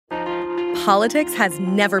Politics has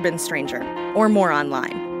never been stranger or more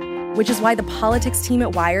online, which is why the politics team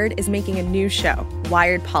at Wired is making a new show,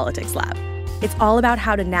 Wired Politics Lab. It's all about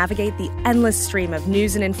how to navigate the endless stream of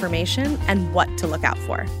news and information and what to look out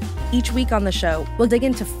for. Each week on the show, we'll dig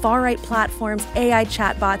into far-right platforms, AI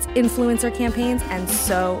chatbots, influencer campaigns, and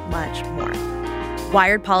so much more.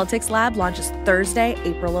 Wired Politics Lab launches Thursday,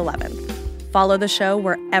 April 11th. Follow the show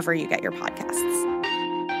wherever you get your podcasts.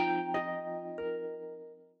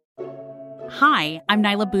 Hi, I'm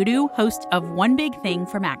Nyla Boodoo, host of One Big Thing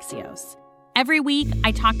from Axios. Every week,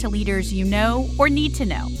 I talk to leaders you know or need to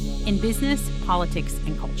know in business, politics,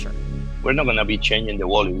 and culture. We're not going to be changing the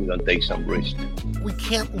world if we don't take some risk. We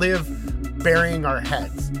can't live burying our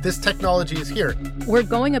heads. This technology is here. We're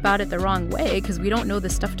going about it the wrong way because we don't know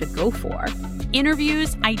the stuff to go for.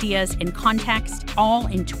 Interviews, ideas, and context, all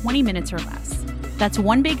in 20 minutes or less. That's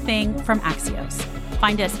One Big Thing from Axios.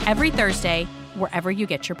 Find us every Thursday, wherever you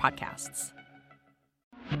get your podcasts.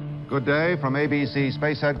 Good day from ABC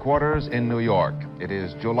Space Headquarters in New York. It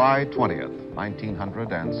is July 20th,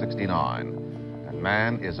 1969, and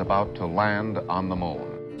man is about to land on the moon.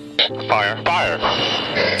 Fire,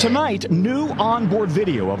 fire. Tonight, new onboard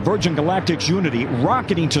video of Virgin Galactic's Unity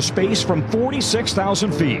rocketing to space from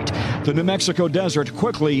 46,000 feet. The New Mexico desert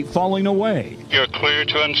quickly falling away. You're clear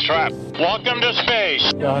to unstrap. Welcome to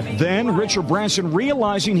space. Then Richard Branson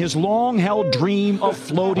realizing his long-held dream of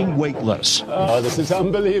floating weightless. Oh, this is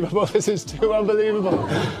unbelievable. This is too unbelievable.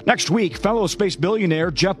 Next week, fellow space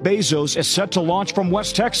billionaire Jeff Bezos is set to launch from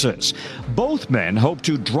West Texas. Both men hope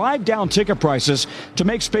to drive down ticket prices to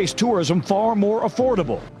make space tourism far more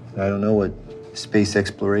affordable. I don't know what space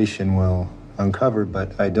exploration will uncover,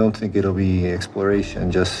 but I don't think it'll be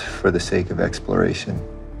exploration just for the sake of exploration.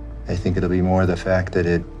 I think it'll be more the fact that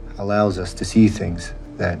it allows us to see things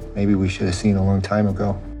that maybe we should have seen a long time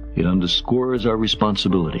ago. It underscores our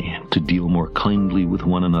responsibility to deal more kindly with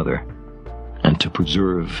one another and to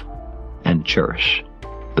preserve and cherish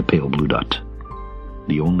the pale blue dot,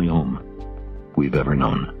 the only home we've ever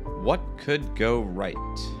known. What could go right?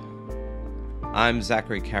 I'm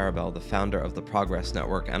Zachary Karabell, the founder of the Progress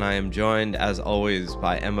Network, and I am joined, as always,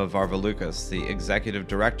 by Emma Varvaloucas, the executive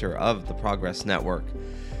director of the Progress Network.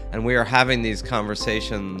 And we are having these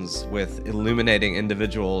conversations with illuminating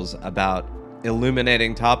individuals about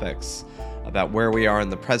illuminating topics, about where we are in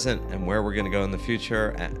the present and where we're going to go in the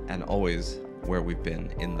future, and always where we've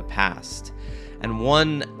been in the past. And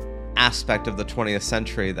one aspect of the 20th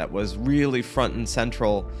century that was really front and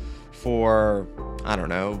central for,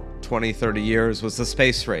 20, 30 years was the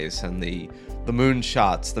space race and the moon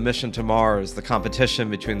shots, the mission to Mars, the competition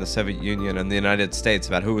between the Soviet Union and the United States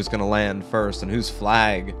about who was going to land first and whose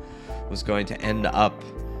flag was going to end up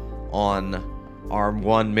on our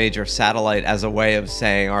one major satellite as a way of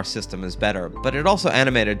saying our system is better. But it also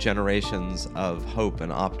animated generations of hope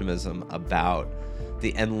and optimism about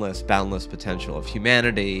the endless, boundless potential of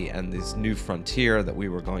humanity and this new frontier that we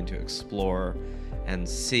were going to explore and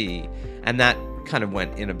see. And that kind of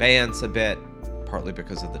went in abeyance a bit, partly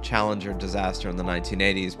because of the Challenger disaster in the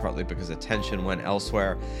 1980s, partly because attention went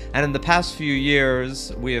elsewhere. And in the past few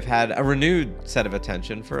years, we have had a renewed set of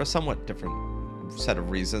attention for a somewhat different set of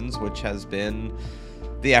reasons, which has been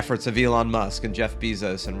the efforts of Elon Musk and Jeff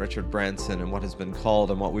Bezos and Richard Branson and what has been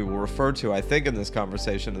called and what we will refer to, I think, in this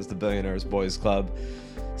conversation as the Billionaires Boys Club,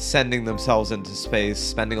 sending themselves into space,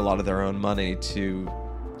 spending a lot of their own money to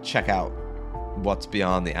check out what's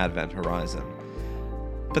beyond the advent horizon.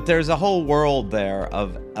 But there's a whole world there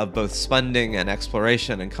of both spending and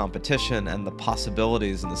exploration and competition and the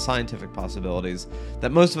possibilities and the scientific possibilities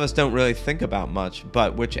that most of us don't really think about much,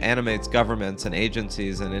 but which animates governments and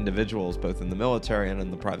agencies and individuals, both in the military and in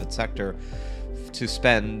the private sector, to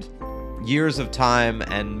spend years of time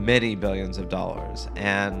and many billions of dollars.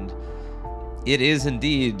 And it is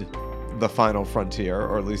indeed the final frontier,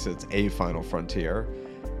 or at least it's a final frontier,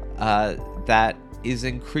 that is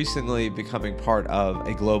increasingly becoming part of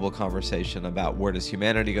a global conversation about where does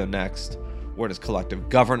humanity go next, where does collective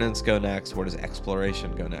governance go next, where does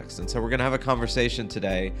exploration go next. And so we're going to have a conversation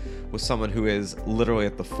today with someone who is literally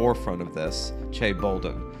at the forefront of this, Che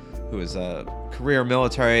Bolden, who is a career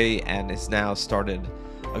military and has now started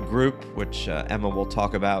a group, which Emma will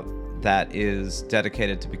talk about, that is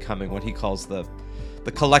dedicated to becoming what he calls the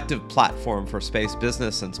collective platform for space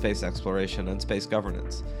business and space exploration and space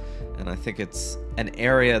governance. And I think it's an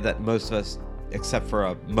area that most of us, except for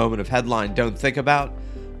a moment of headline, don't think about,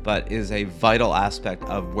 but is a vital aspect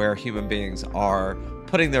of where human beings are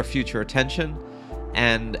putting their future attention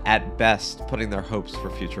and at best putting their hopes for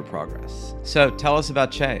future progress. So tell us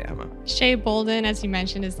about Shay, Emma. Shay Bolden, as you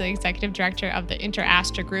mentioned, is the executive director of the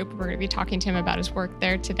InterAstra Group. We're going to be talking to him about his work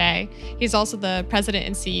there today. He's also the president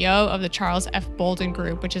and CEO of the Charles F. Bolden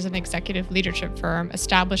Group, which is an executive leadership firm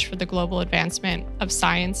established for the global advancement of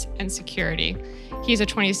science and security. He's a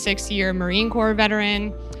 26-year Marine Corps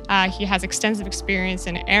veteran. He has extensive experience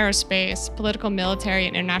in aerospace, political, military,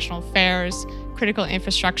 and international affairs, critical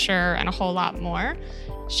infrastructure, and a whole lot more.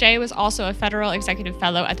 Shay was also a federal executive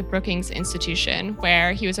fellow at the Brookings Institution,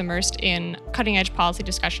 where he was immersed in cutting-edge policy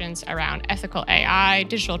discussions around ethical AI,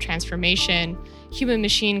 digital transformation,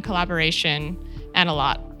 human-machine collaboration, and a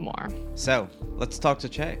lot more. So let's talk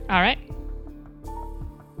to Shay. All right.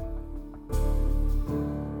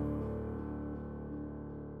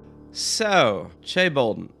 So, Shay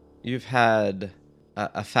Bolden, you've had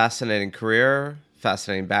a fascinating career,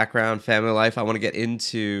 fascinating background, family life. I want to get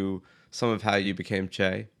into some of how you became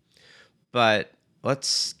Shay. But let's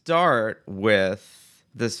start with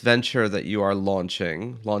this venture that you are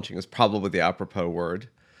launching. Launching is probably the apropos word.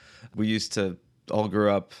 We used to all grew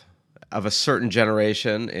up of a certain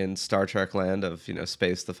generation in Star Trek land of,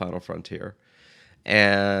 space, the final frontier.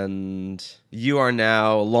 And you are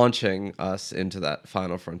now launching us into that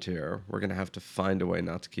final frontier. We're going to have to find a way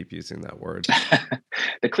not to keep using that word.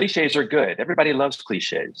 The cliches are good. Everybody loves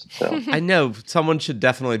cliches. So I know someone should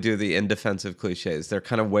definitely do the indefensive cliches. They're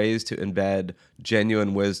kind of ways to embed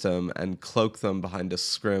genuine wisdom and cloak them behind a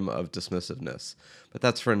scrim of dismissiveness. But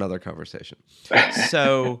that's for another conversation.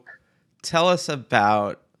 So tell us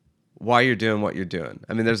about why you're doing what you're doing.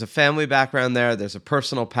 I mean, there's a family background there. There's a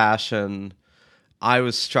personal passion. I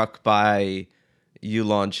was struck by you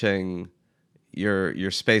launching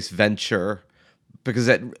your space venture because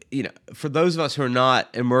for those of us who are not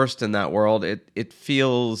immersed in that world, it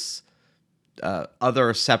feels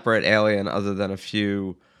other, separate, alien, other than a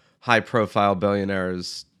few high-profile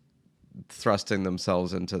billionaires thrusting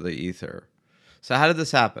themselves into the ether. So how did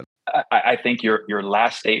this happen? I think your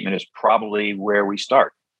last statement is probably where we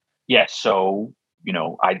start. Yes, so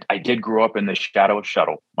I did grow up in the shadow of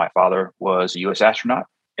shuttle. My father was a U.S. astronaut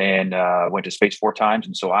and went to space 4 times.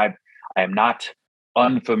 And so I am not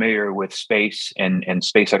unfamiliar with space and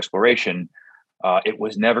space exploration. It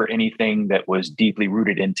was never anything that was deeply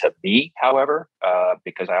rooted into me, however,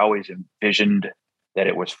 because I always envisioned that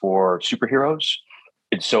it was for superheroes.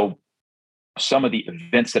 And so some of the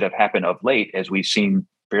events that have happened of late, as we've seen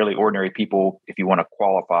fairly ordinary people, if you want to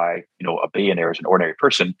qualify, a billionaire as an ordinary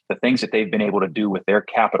person, the things that they've been able to do with their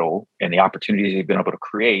capital and the opportunities they've been able to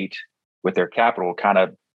create with their capital kind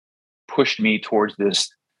of pushed me towards this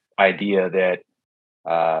idea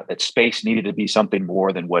that space needed to be something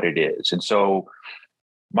more than what it is. And so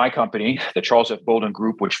my company, the Charles F. Bolden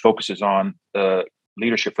Group, which focuses on the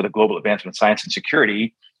leadership for the global advancement of science and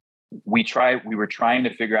security, we were trying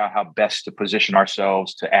to figure out how best to position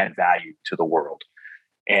ourselves to add value to the world.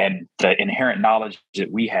 And the inherent knowledge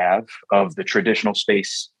that we have of the traditional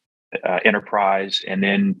space enterprise, and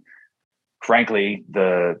then, frankly,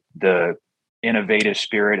 the innovative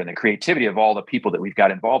spirit and the creativity of all the people that we've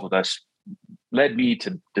got involved with us, led me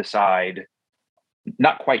to decide,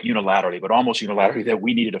 not quite unilaterally, but almost unilaterally, that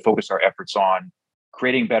we needed to focus our efforts on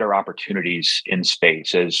creating better opportunities in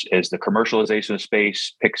space. As the commercialization of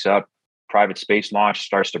space picks up, private space launch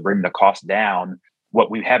starts to bring the cost down. What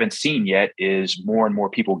we haven't seen yet is more and more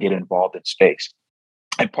people get involved in space.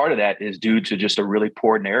 And part of that is due to just a really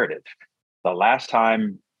poor narrative. The last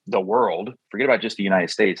time the world, forget about just the United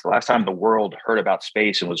States, the last time the world heard about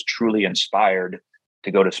space and was truly inspired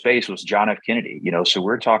to go to space was John F. Kennedy. So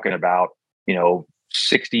we're talking about,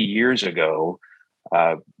 60 years ago,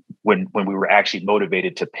 when we were actually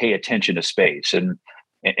motivated to pay attention to space. And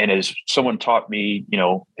as someone taught me,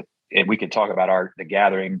 and we can talk about the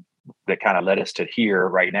gathering that kind of led us to here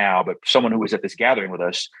right now, but someone who was at this gathering with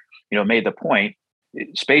us, made the point,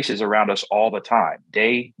 space is around us all the time,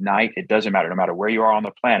 day, night, it doesn't matter. No matter where you are on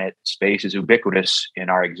the planet, space is ubiquitous in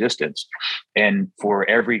our existence. And for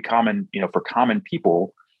common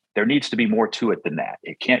people, there needs to be more to it than that.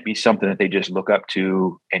 It can't be something that they just look up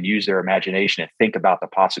to and use their imagination and think about the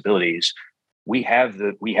possibilities. We have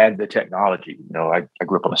the technology. I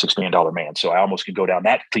grew up on a $6 million man, so I almost could go down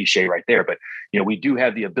that cliche right there. But we do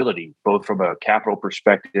have the ability, both from a capital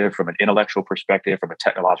perspective, from an intellectual perspective, from a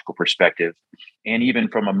technological perspective, and even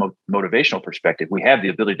from a motivational perspective. We have the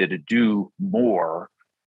ability to do more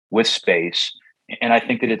with space, and I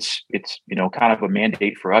think that it's kind of a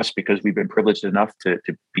mandate for us because we've been privileged enough to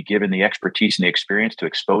be given the expertise and the experience to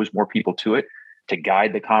expose more people to it, to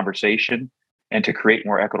guide the conversation, and to create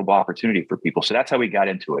more equitable opportunity for people. So that's how we got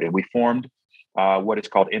into it. And we formed what is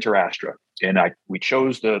called Inter-Astra. And we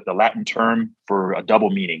chose the Latin term for a double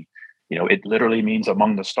meaning. It literally means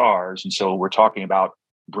among the stars. And so we're talking about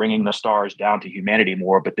bringing the stars down to humanity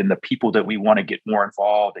more, but then the people that we want to get more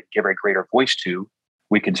involved and give a greater voice to,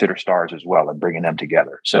 we consider stars as well and bringing them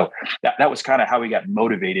together. So that was kind of how we got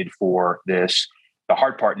motivated for this. The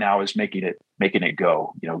hard part now is making it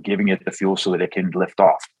go, giving it the fuel so that it can lift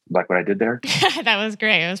off. Like what I did there? That was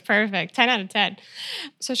great. It was perfect. 10 out of 10.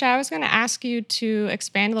 So Shai, I was going to ask you to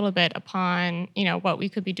expand a little bit upon, what we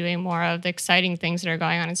could be doing more of, the exciting things that are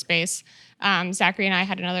going on in space. Zachary and I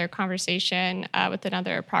had another conversation with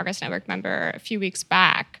another Progress Network member a few weeks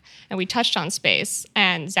back, and we touched on space,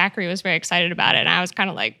 and Zachary was very excited about it. And I was kind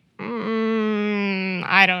of like,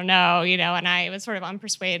 I don't know, and I was sort of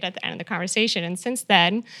unpersuaded at the end of the conversation. And since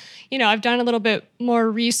then, I've done a little bit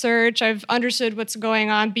more research. I've understood what's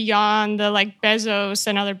going on beyond the Bezos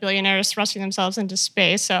and other billionaires thrusting themselves into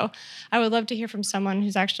space. So I would love to hear from someone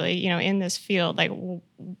who's actually, in this field,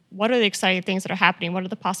 what are the exciting things that are happening? What are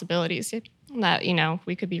the possibilities that,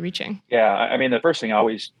 we could be reaching? Yeah. I mean, the first thing I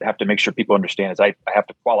always have to make sure people understand is I have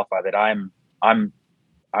to qualify that I'm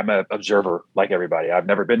an observer like everybody. I've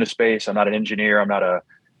never been to space. I'm not an engineer. I'm not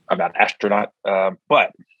an astronaut.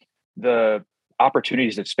 But the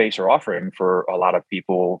opportunities that space are offering for a lot of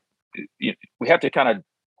people, we have to kind of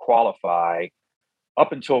qualify.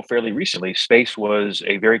 Up until fairly recently, space was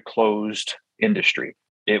a very closed industry.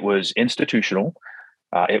 It was institutional.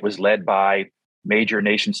 It was led by major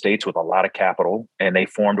nation states with a lot of capital, and they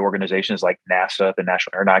formed organizations like NASA, the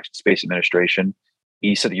National Aeronautics and Space Administration,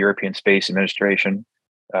 ESA, the European Space Administration,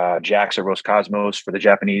 JAXA, Roscosmos for the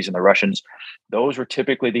Japanese and the Russians. Those were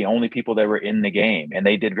typically the only people that were in the game, and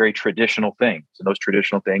they did very traditional things. And those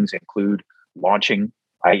traditional things include launching,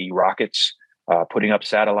 i.e. rockets, putting up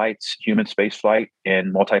satellites, human spaceflight,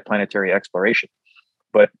 and multiplanetary exploration.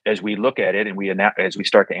 But as we look at it and as we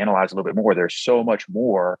start to analyze a little bit more, there's so much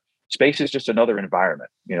more. Space is just another environment.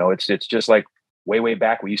 It's just like way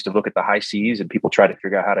back, we used to look at the high seas and people try to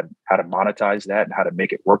figure out how to monetize that and how to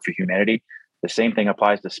make it work for humanity. The same thing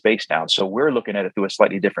applies to space now. So we're looking at it through a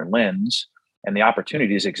slightly different lens, and the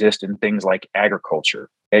opportunities exist in things like agriculture,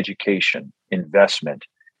 education, investment,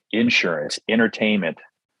 insurance, entertainment,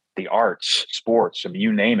 the arts, sports,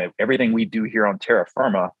 you name it. Everything we do here on Terra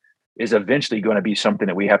Firma is eventually going to be something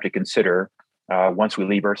that we have to consider once we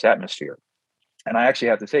leave Earth's atmosphere. And I actually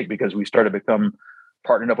have to say, because we started to become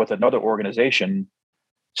partnered up with another organization,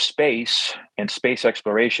 space and space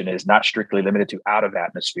exploration is not strictly limited to out of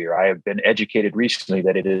atmosphere. I have been educated recently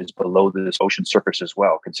that it is below this ocean surface as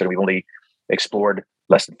well, considering we've only explored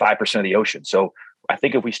less than 5% of the ocean. So I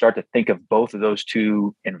think if we start to think of both of those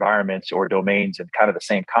two environments or domains in kind of the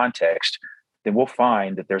same context, then we'll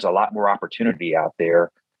find that there's a lot more opportunity out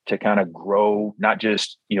there to kind of grow, not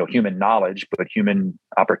just, human knowledge, but human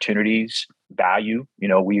opportunities, value.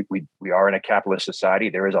 We are in a capitalist society.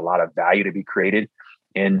 There is a lot of value to be created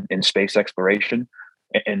in space exploration.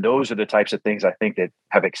 And those are the types of things I think that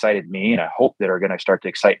have excited me, and I hope that are going to start to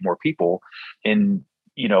excite more people. And,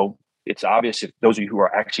 it's obvious, if those of you who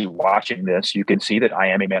are actually watching this, you can see that I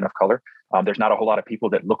am a man of color. There's not a whole lot of people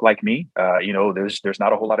that look like me. There's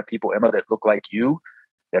not a whole lot of people, Emma, that look like you,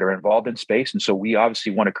 that are involved in space. And so we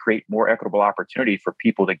obviously want to create more equitable opportunity for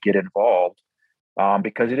people to get involved,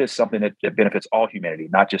 because it is something that benefits all humanity,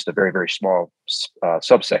 not just a very, very small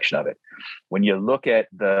subsection of it. When you look at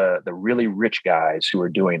the really rich guys who are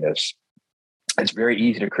doing this, it's very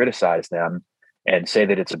easy to criticize them and say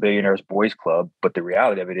that it's a billionaire's boys club. But the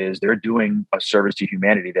reality of it is they're doing a service to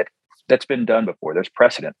humanity that's been done before. There's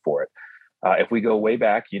precedent for it. If we go way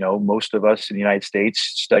back, most of us in the United States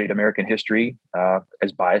studied American history.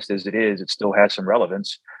 As biased as it is, it still has some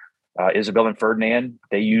relevance. Isabel and Ferdinand,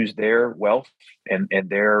 they used their wealth and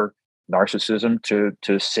their narcissism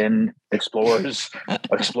to send explorers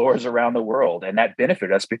around the world. And that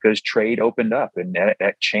benefited us because trade opened up, and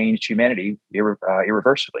that changed humanity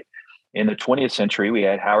irreversibly. In the 20th century, we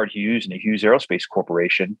had Howard Hughes and the Hughes Aerospace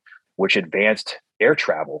Corporation, which advanced air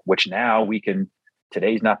travel, which now we can.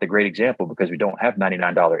 Today's not the great example because we don't have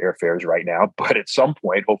 $99 airfares right now. But at some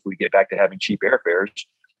point, hopefully we get back to having cheap airfares.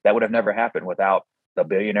 That would have never happened without the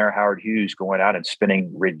billionaire Howard Hughes going out and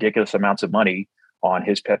spending ridiculous amounts of money on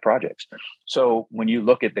his pet projects. So when you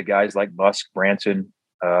look at the guys like Musk, Branson,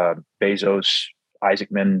 Bezos,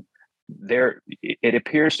 Isaacman, it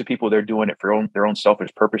appears to people they're doing it for their own selfish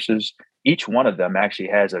purposes. Each one of them actually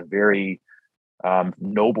has a very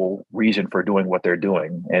noble reason for doing what they're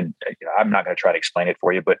doing. And I'm not going to try to explain it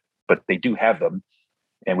for you, but they do have them.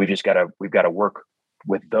 And we've got to work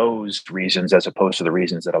with those reasons as opposed to the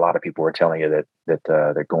reasons that a lot of people are telling you that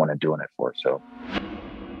they're going and doing it for. So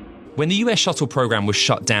When the US shuttle program was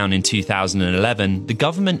shut down in 2011, the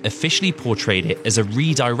government officially portrayed it as a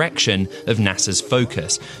redirection of NASA's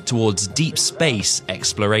focus towards deep space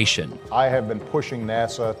exploration. I have been pushing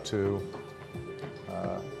NASA to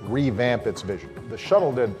revamp its vision. The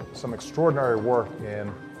shuttle did some extraordinary work in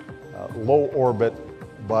low orbit,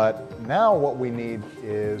 but now what we need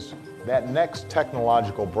is that next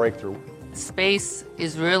technological breakthrough. Space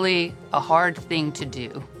is really a hard thing to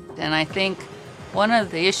do, and I think one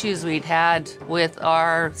of the issues we'd had with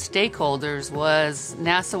our stakeholders was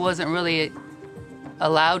NASA wasn't really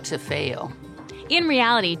allowed to fail. In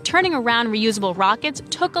reality, turning around reusable rockets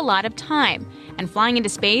took a lot of time, and flying into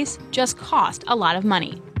space just cost a lot of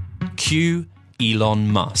money. Cue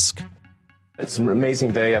Elon Musk. It's an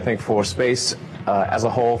amazing day, I think, for space as a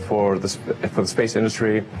whole, for the space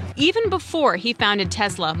industry. Even before he founded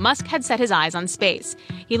Tesla, Musk had set his eyes on space.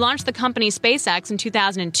 He launched the company SpaceX in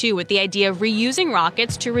 2002 with the idea of reusing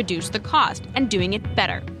rockets to reduce the cost and doing it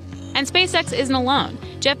better. And SpaceX isn't alone.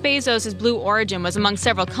 Jeff Bezos' Blue Origin was among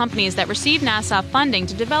several companies that received NASA funding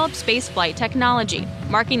to develop spaceflight technology,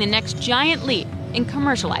 marking the next giant leap in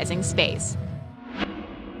commercializing space.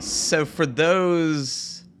 So for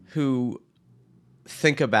those who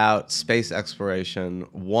think about space exploration,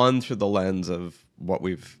 one through the lens of what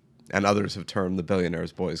we've and others have termed the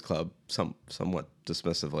Billionaires Boys Club, somewhat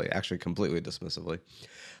dismissively, actually completely dismissively,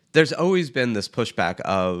 there's always been this pushback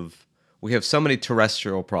of we have so many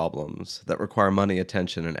terrestrial problems that require money,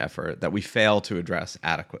 attention, and effort that we fail to address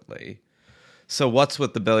adequately. So what's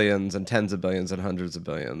with the billions and tens of billions and hundreds of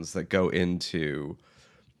billions that go into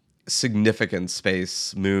significant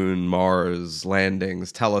space, moon, Mars,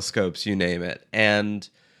 landings, telescopes, you name it? And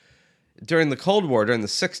during the Cold War, during the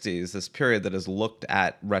 60s, this period that is looked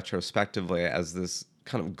at retrospectively as this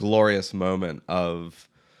kind of glorious moment of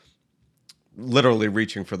literally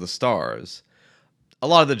reaching for the stars, a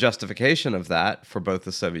lot of the justification of that for both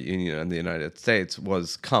the Soviet Union and the United States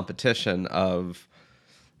was competition of,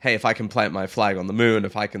 hey, if I can plant my flag on the moon,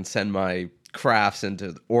 if I can send my crafts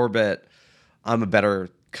into orbit, I'm a better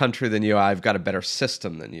country than you, I've got a better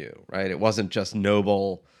system than you, right? It wasn't just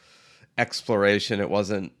noble exploration. It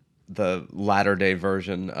wasn't the latter-day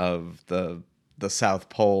version of the South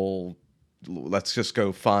Pole, let's just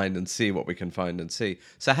go find and see what we can find and see.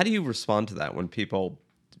 So how do you respond to that when people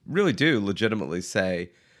really do legitimately say,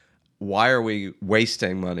 why are we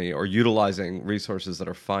wasting money or utilizing resources that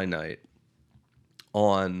are finite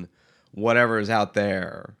on whatever is out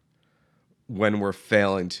there when we're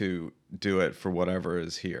failing to do it for whatever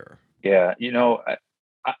is here? Yeah,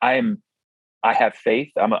 I have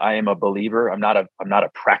faith. I am a believer. I'm not a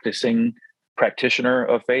practicing practitioner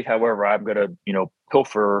of faith. However, I'm going to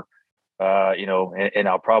pilfer, and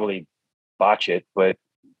I'll probably botch it, but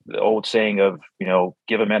the old saying of,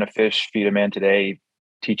 give a man a fish, feed a man today,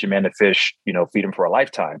 teach a man to fish, feed him for a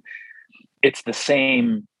lifetime. It's the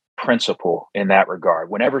same principle in that regard.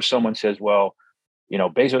 Whenever someone says, well,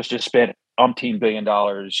 Bezos just spent umpteen $1 billion,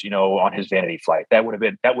 on his vanity flight, that would have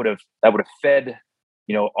fed,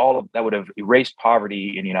 that would have erased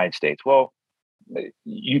poverty in the United States. Well,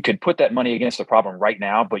 you could put that money against the problem right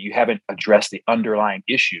now, but you haven't addressed the underlying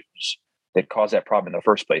issues that caused that problem in the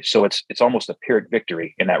first place. So it's almost a Pyrrhic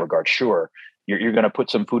victory in that regard. Sure, you're going to put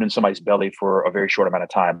some food in somebody's belly for a very short amount of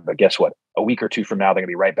time, but guess what? A week or two from now, they're going to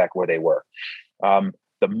be right back where they were.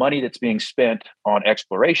 The money that's being spent on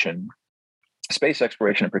exploration, space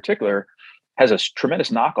exploration in particular, has a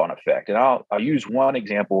tremendous knock-on effect. And I'll use one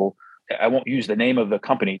example. I won't use the name of the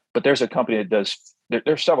company, but there's a company that does,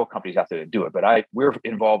 there's several companies out there that do it, but we're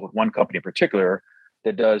involved with one company in particular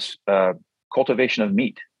that does cultivation of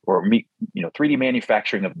meat, or meat, 3D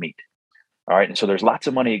manufacturing of meat. All right. And so there's lots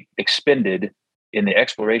of money expended in the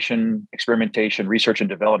exploration, experimentation, research, and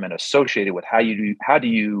development associated with how do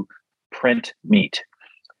you print meat.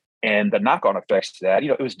 And the knock-on effects to that,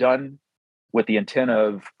 it was done with the intent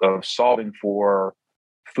of solving for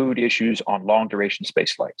food issues on long duration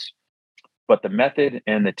space flights. But the method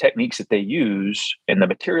and the techniques that they use and the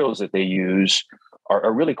materials that they use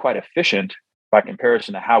are really quite efficient by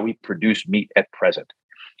comparison to how we produce meat at present.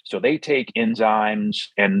 So they take enzymes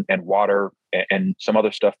and water and some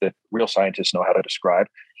other stuff that real scientists know how to describe,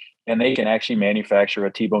 and they can actually manufacture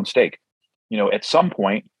a T-bone steak. At some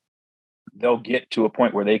point, they'll get to a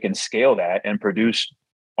point where they can scale that and produce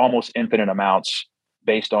almost infinite amounts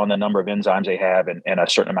based on the number of enzymes they have and a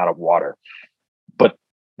certain amount of water. But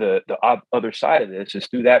the other side of this is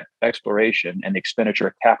through that exploration and the expenditure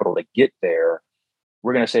of capital to get there,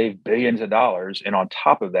 we're going to save billions of dollars. And on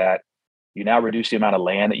top of that, you now reduce the amount of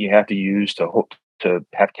land that you have to use to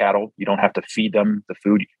have cattle. You don't have to feed them the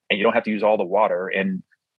food, and you don't have to use all the water. And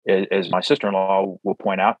as my sister-in-law will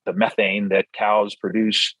point out, the methane that cows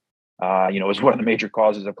produce, is one of the major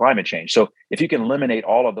causes of climate change. So if you can eliminate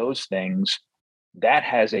all of those things, that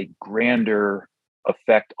has a grander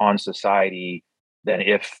effect on society than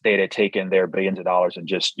if they'd have taken their billions of dollars and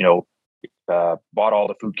just, bought all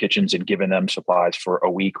the food kitchens and given them supplies for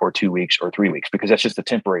a week or 2 weeks or 3 weeks, because that's just a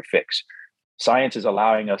temporary fix. Science is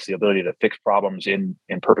allowing us the ability to fix problems in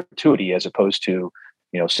perpetuity, as opposed to,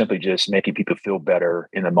 simply just making people feel better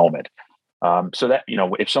in the moment. So that,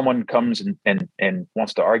 if someone comes and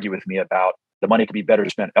wants to argue with me about the money could be better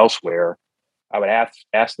spent elsewhere, I would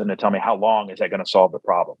ask them to tell me, how long is that going to solve the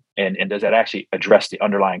problem? And does that actually address the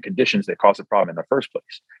underlying conditions that cause the problem in the first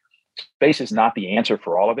place? Space is not the answer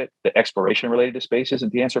for all of it. The exploration related to space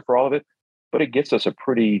isn't the answer for all of it, but it gets us a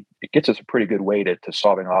pretty good way to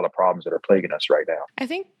solving a lot of problems that are plaguing us right now. I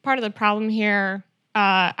think part of the problem here,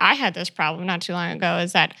 I had this problem not too long ago,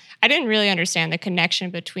 is that I didn't really understand the connection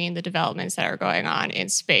between the developments that are going on in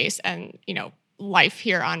space and, life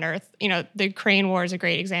here on Earth. The Ukraine war is a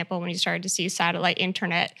great example, when you started to see satellite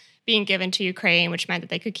internet being given to Ukraine, which meant that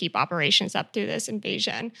they could keep operations up through this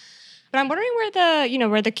invasion. But I'm wondering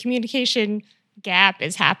where the communication gap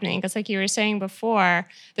is happening, because like you were saying before,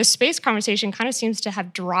 the space conversation kind of seems to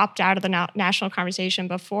have dropped out of the national conversation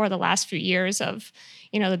before the last few years of,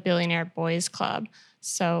 the Billionaire Boys Club.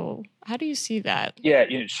 So how do you see that? Yeah,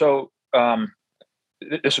 this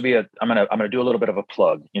will be I'm gonna do a little bit of a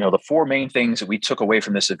plug. The four main things that we took away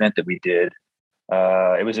from this event that we did,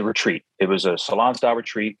 it was a retreat. It was a salon style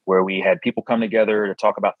retreat where we had people come together to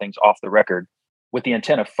talk about things off the record, with the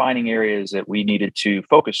intent of finding areas that we needed to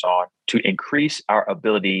focus on to increase our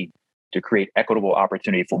ability to create equitable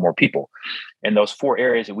opportunity for more people. And those four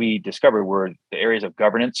areas that we discovered were the areas of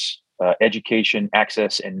governance, education,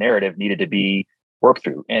 access, and narrative needed to be worked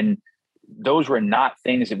through. And those were not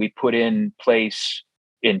things that we put in place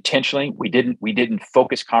intentionally. We didn't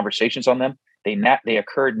focus conversations on them. They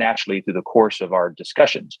occurred naturally through the course of our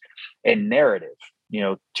discussions. And narrative,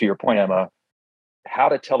 to your point, Emma, how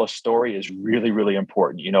to tell a story is really, really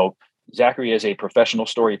important. Zachary is a professional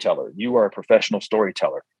storyteller. You are a professional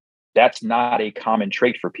storyteller. That's not a common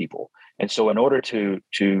trait for people. And so in order to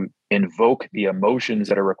invoke the emotions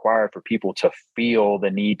that are required for people to feel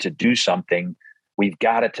the need to do something, we've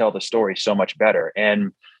got to tell the story so much better.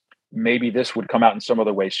 And maybe this would come out in some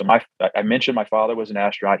other way. So I mentioned my father was an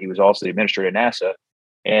astronaut. He was also the administrator at NASA.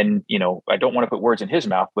 And, I don't want to put words in his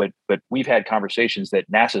mouth, but we've had conversations that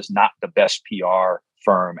NASA's not the best PR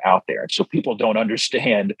firm out there. And so people don't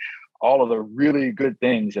understand all of the really good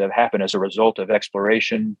things that have happened as a result of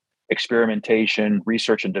exploration, experimentation,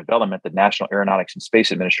 research, and development that National Aeronautics and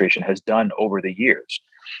Space Administration has done over the years.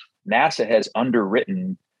 NASA has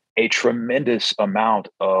underwritten a tremendous amount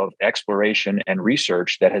of exploration and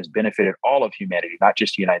research that has benefited all of humanity, not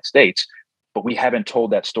just the United States, but we haven't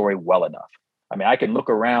told that story well enough. I mean, I can look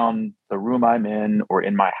around the room I'm in, or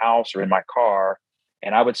in my house, or in my car,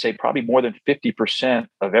 and I would say probably more than 50%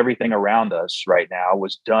 of everything around us right now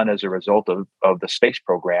was done as a result of the space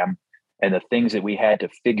program and the things that we had to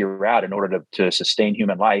figure out in order to sustain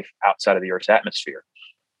human life outside of the Earth's atmosphere.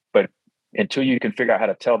 But until you can figure out how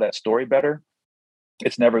to tell that story better,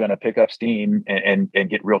 it's never going to pick up steam and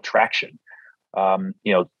get real traction.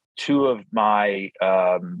 Two of my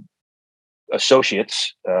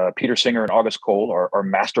associates, Peter Singer and August Cole, are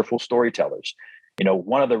masterful storytellers.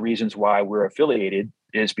 One of the reasons why we're affiliated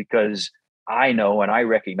is because I know and I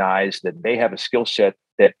recognize that they have a skill set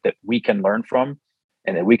that we can learn from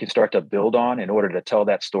and that we can start to build on in order to tell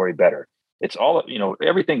that story better. It's all,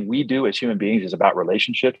 everything we do as human beings is about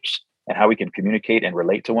relationships and how we can communicate and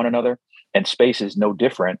relate to one another. And space is no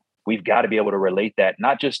different. We've got to be able to relate that,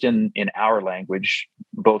 not just in our language,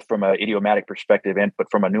 both from an idiomatic perspective but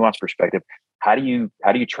from a nuanced perspective. How do you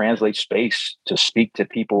translate space to speak to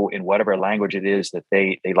people in whatever language it is that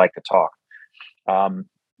they like to talk? I'm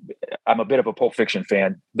a bit of a Pulp Fiction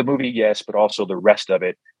fan. The movie, yes, but also the rest of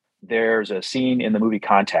it. There's a scene in the movie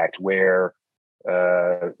Contact where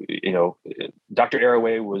Dr.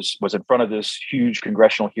 Arroway was in front of this huge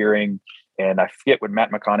congressional hearing. And I forget what Matt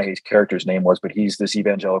McConaughey's character's name was, but he's this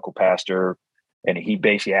evangelical pastor. And he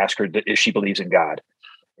basically asked her if she believes in God.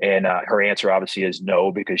 And her answer obviously is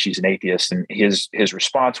no, because she's an atheist. And his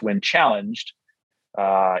response when challenged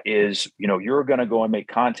is, you're going to go and make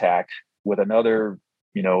contact with another,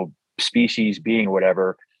 species, being, or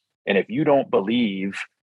whatever. And if you don't believe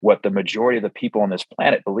what the majority of the people on this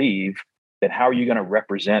planet believe, then how are you going to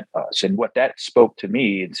represent us? And what that spoke to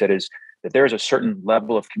me and said is that there is a certain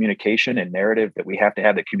level of communication and narrative that we have to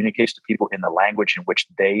have that communicates to people in the language in which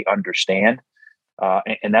they understand.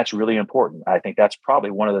 And that's really important. I think that's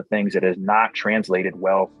probably one of the things that has not translated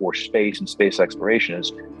well for space and space exploration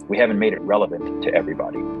is we haven't made it relevant to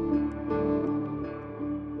everybody.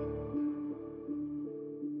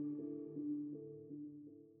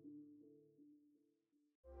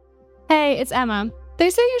 Hey, it's Emma. They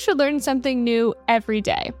say you should learn something new every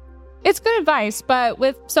day. It's good advice, but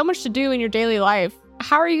with so much to do in your daily life,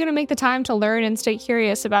 how are you going to make the time to learn and stay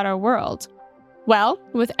curious about our world? Well,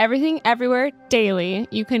 with Everything Everywhere Daily,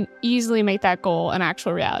 you can easily make that goal an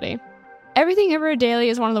actual reality. Everything Everywhere Daily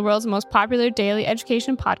is one of the world's most popular daily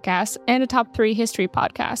education podcasts and a top 3 history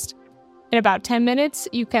podcast. In about 10 minutes,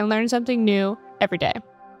 you can learn something new every day.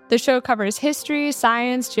 The show covers history,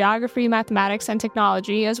 science, geography, mathematics, and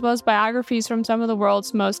technology, as well as biographies from some of the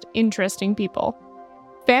world's most interesting people.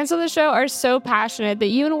 Fans of the show are so passionate that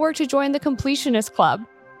even work to join the Completionist Club,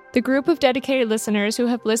 the group of dedicated listeners who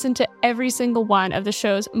have listened to every single one of the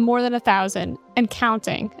show's more than 1,000 and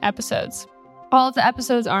counting episodes. All of the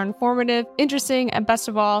episodes are informative, interesting, and best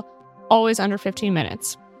of all, always under 15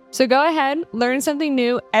 minutes. So go ahead, learn something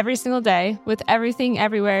new every single day with Everything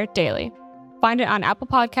Everywhere Daily. Find it on Apple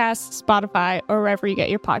Podcasts, Spotify, or wherever you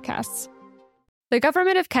get your podcasts. The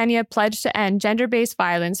government of Kenya pledged to end gender-based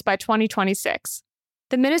violence by 2026.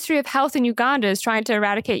 The Ministry of Health in Uganda is trying to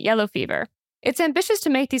eradicate yellow fever. It's ambitious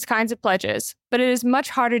to make these kinds of pledges, but it is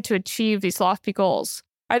much harder to achieve these lofty goals.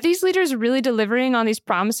 Are these leaders really delivering on these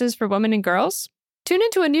promises for women and girls? Tune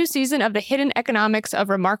into a new season of The Hidden Economics of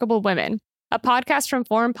Remarkable Women, a podcast from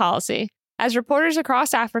Foreign Policy, as reporters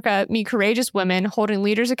across Africa meet courageous women holding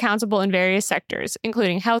leaders accountable in various sectors,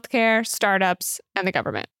 including healthcare, startups, and the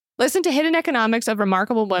government. Listen to Hidden Economics of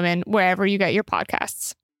Remarkable Women wherever you get your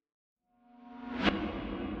podcasts.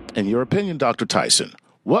 In your opinion, Dr. Tyson,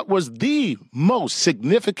 what was the most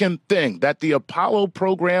significant thing that the Apollo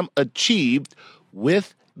program achieved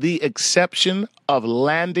with the exception of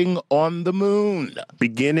landing on the moon?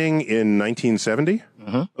 Beginning in 1970,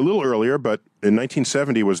 a little earlier, but in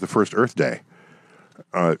 1970 was the first Earth Day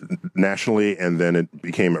nationally, and then it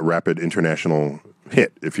became a rapid international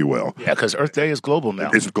hit, if you will. Yeah, because Earth Day is global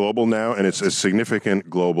now. It's global now, and it's a significant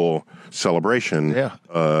global celebration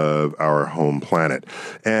of our home planet.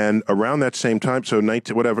 And around that same time, so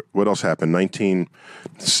what else happened?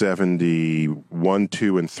 1971,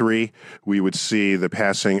 2, and 3, we would see the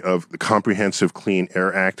passing of the Comprehensive Clean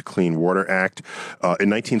Air Act, Clean Water Act. In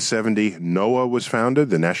 1970, NOAA was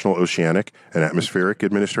founded, the National Oceanic and Atmospheric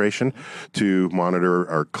Administration, to monitor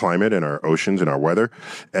our climate and our oceans and our weather.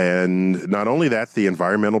 And not only that, the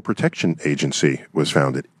Environmental Protection Agency was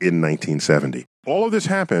founded in 1970. All of this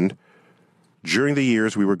happened during the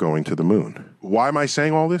years we were going to the moon. Why am I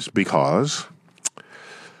saying all this? Because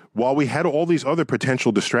while we had all these other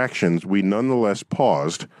potential distractions, we nonetheless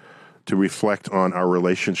paused to reflect on our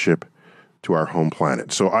relationship to our home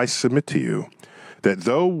planet. So I submit to you that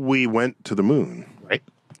though we went to the moon, right,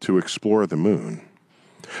 to explore the moon,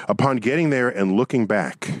 upon getting there and looking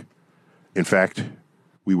back, in fact,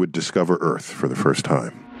 we would discover Earth for the first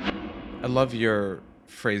time. I love your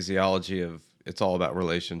phraseology of it's all about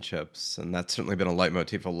relationships, and that's certainly been a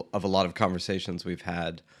leitmotif of a lot of conversations we've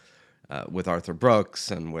had with Arthur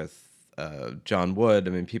Brooks and with John Wood.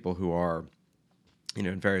 I mean, people who are,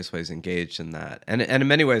 in various ways engaged in that. And in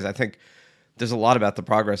many ways, I think there's a lot about the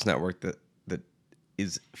Progress Network that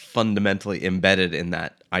is fundamentally embedded in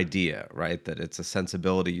that idea, right? That it's a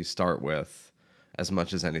sensibility you start with as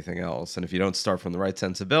much as anything else. And if you don't start from the right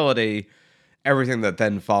sensibility, everything that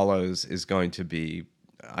then follows is going to be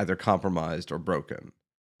either compromised or broken.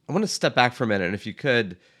 I want to step back for a minute, and if you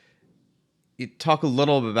could, talk a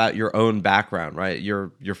little bit about your own background, right?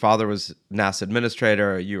 Your father was NASA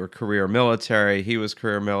administrator, you were career military, he was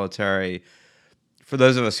career military. For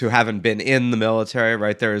those of us who haven't been in the military,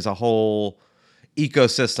 right, there is a whole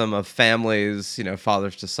ecosystem of families,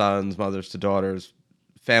 fathers to sons, mothers to daughters,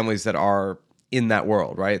 families that are in that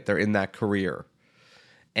world, right? They're in that career.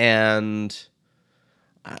 And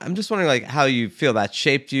I'm just wondering, how you feel that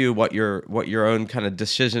shaped you, what your own kind of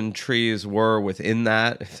decision trees were within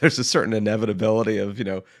that. If there's a certain inevitability of,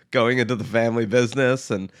 going into the family business,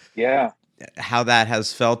 and how that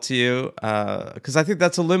has felt to you. Because I think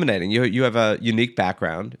that's illuminating. You have a unique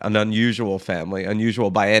background, an unusual family,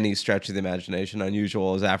 unusual by any stretch of the imagination,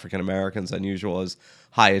 unusual as African Americans, unusual as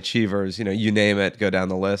high achievers. You name it, go down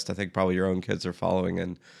the list. I think probably your own kids are following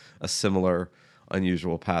in a similar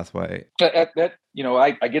unusual pathway.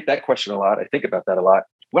 I get that question a lot. I think about that a lot.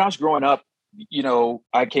 When I was growing up,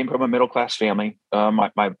 I came from a middle-class family.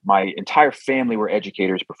 My entire family were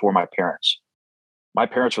educators before my parents. My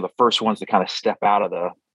parents were the first ones to kind of step out of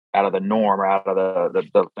out of the norm, or out of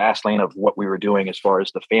the fast lane of what we were doing as far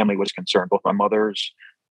as the family was concerned. Both my mother's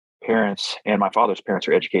parents and my father's parents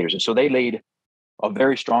are educators. And so they laid a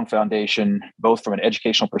very strong foundation, both from an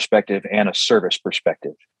educational perspective and a service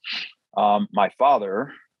perspective. My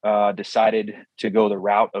father decided to go the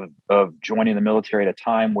route of joining the military at a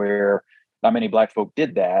time where not many Black folk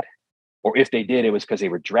did that, or if they did, it was because they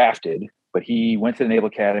were drafted. But he went to the Naval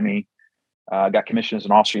Academy, got commissioned as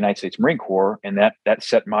an officer of the United States Marine Corps, and that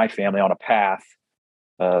set my family on a path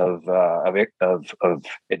of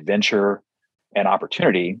adventure and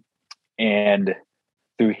opportunity. And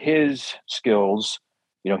through his skills,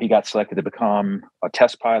 he got selected to become a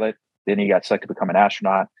test pilot. Then he got selected to become an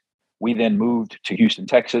astronaut. We then moved to Houston,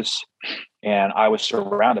 Texas, and I was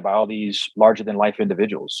surrounded by all these larger than life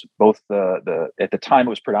individuals. Both at the time, it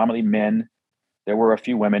was predominantly men. There were a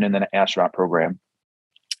few women in the astronaut program.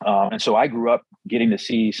 And so I grew up getting to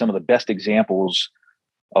see some of the best examples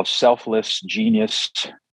of selfless genius,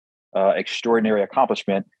 extraordinary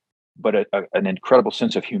accomplishment, but an incredible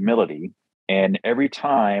sense of humility. And every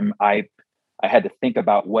time I had to think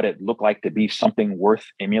about what it looked like to be something worth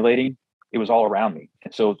emulating, it was all around me.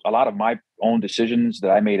 And so a lot of my own decisions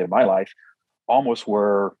that I made in my life almost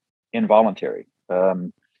were involuntary.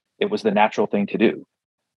 It was the natural thing to do.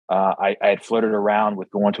 I had flirted around with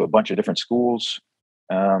going to a bunch of different schools.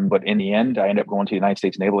 But in the end, I ended up going to the United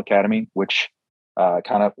States Naval Academy, which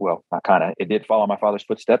it did follow my father's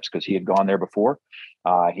footsteps because he had gone there before.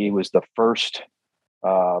 He was the first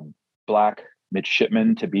Black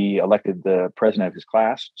midshipman to be elected the president of his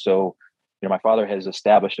class. So, my father has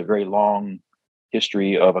established a very long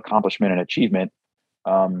history of accomplishment and achievement.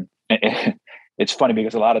 It's funny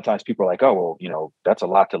because a lot of times people are like, oh, well, that's a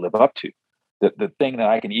lot to live up to. The thing that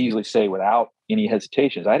I can easily say without any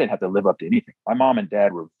hesitations, I didn't have to live up to anything. My mom and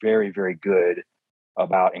dad were very, very good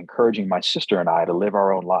about encouraging my sister and I to live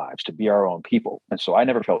our own lives, to be our own people. And so I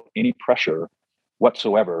never felt any pressure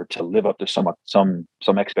whatsoever to live up to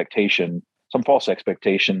some expectation, some false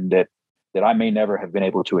expectation that I may never have been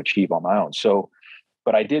able to achieve on my own. So,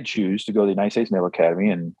 but I did choose to go to the United States Naval Academy,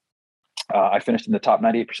 and I finished in the top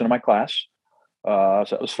 98% of my class. So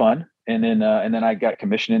it was fun. And then I got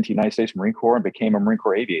commissioned into the United States Marine Corps and became a Marine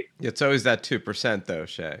Corps aviator. It's always that 2% though,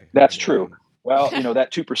 Shay. That's true. Well,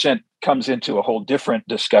 that 2% comes into a whole different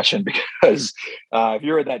discussion because if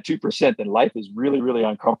you're at that 2%, then life is really, really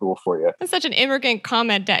uncomfortable for you. That's such an immigrant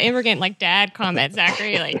comment, dad comment,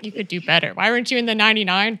 Zachary. Like, you could do better. Why weren't you in the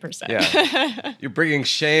 99%? Yeah, you're bringing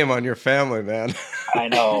shame on your family, man. I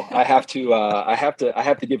know. I have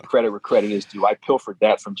to give credit where credit is due. I pilfered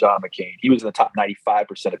that from John McCain. He was in the top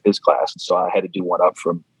 95% of his class, and so I had to do one up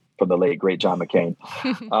from the late great John McCain.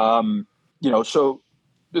 So.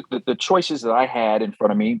 The choices that I had in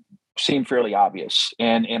front of me seemed fairly obvious,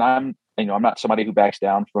 and I'm not somebody who backs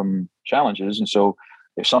down from challenges. And so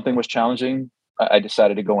if something was challenging, I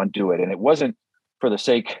decided to go and do it. And it wasn't for the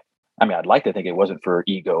sake, I'd like to think it wasn't for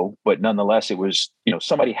ego, but nonetheless, it was,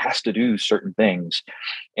 somebody has to do certain things.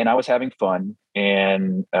 And I was having fun,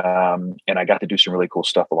 and I got to do some really cool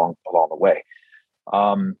stuff along the way.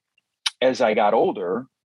 As I got older,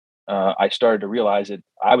 I started to realize that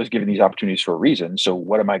I was given these opportunities for a reason. So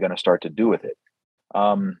what am I going to start to do with it?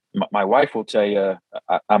 My wife will tell you,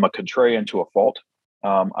 I'm a contrarian to a fault.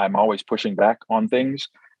 I'm always pushing back on things.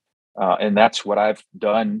 And that's what I've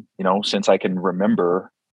done, since I can remember,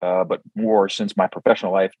 but more since my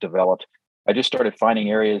professional life developed. I just started finding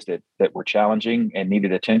areas that were challenging and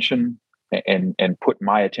needed attention and put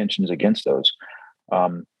my attentions against those.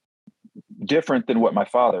 Different than what my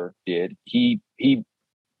father did. He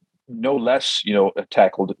no less,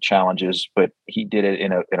 tackled challenges, but he did it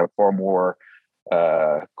in a far more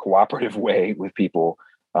cooperative way with people.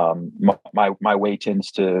 My way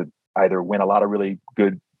tends to either win a lot of really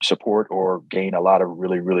good support or gain a lot of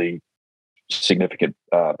really, really significant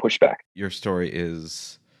pushback. Your story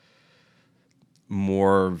is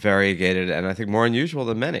more variegated and I think more unusual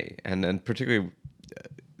than many, and particularly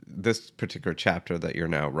this particular chapter that you're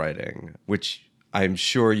now writing, which I'm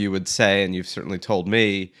sure you would say, and you've certainly told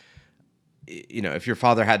me, if your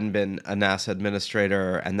father hadn't been a NASA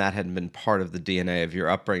administrator and that hadn't been part of the DNA of your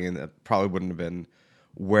upbringing, that probably wouldn't have been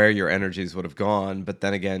where your energies would have gone. But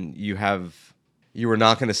then again, you were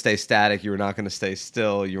not going to stay static. You were not going to stay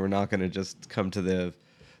still. You were not going to just come to the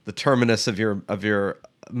terminus of your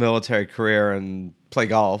military career and play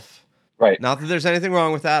golf. Right. Not that there's anything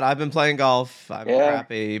wrong with that. I've been playing golf. I'm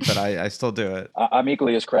crappy, but I still do it. I'm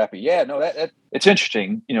equally as crappy. Yeah, no, that it's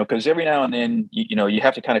interesting, because every now and then, you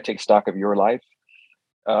have to kind of take stock of your life.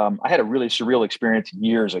 I had a really surreal experience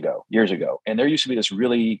years ago, and there used to be this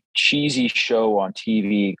really cheesy show on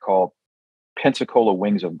TV called Pensacola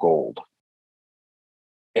Wings of Gold.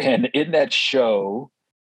 And in that show,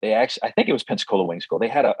 they actually, I think it was Pensacola Wings of Gold. They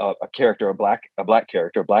had a character, a black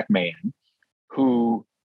character, a black man who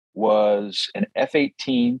was an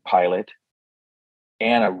F-18 pilot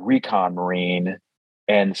and a recon Marine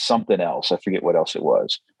and something else. I forget what else it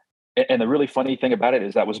was. And the really funny thing about it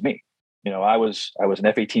is that was me. You know, I was an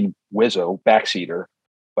F-18 Wizzo backseater,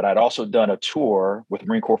 but I'd also done a tour with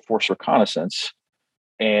Marine Corps Force Reconnaissance.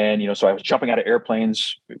 And, you know, so I was jumping out of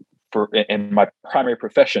airplanes in my primary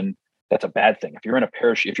profession. That's a bad thing. If you're in a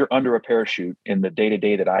parachute, if you're under a parachute in the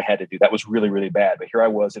day-to-day that I had to do, that was really, really bad. But here I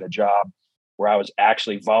was in a job where I was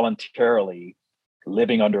actually voluntarily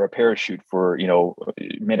living under a parachute for, you know,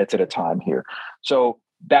 minutes at a time here. So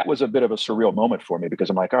that was a bit of a surreal moment for me,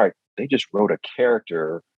 because I'm like, all right, they just wrote a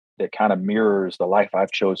character that kind of mirrors the life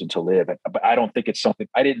I've chosen to live. But I didn't think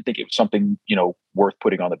it was something, you know, worth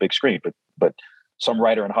putting on the big screen, but some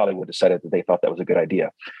writer in Hollywood decided that they thought that was a good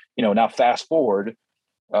idea. You know, now fast forward,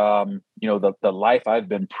 you know, the life I've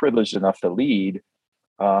been privileged enough to lead.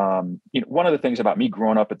 You know, one of the things about me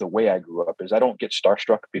growing up the way I grew up is I don't get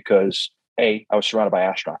starstruck because I was surrounded by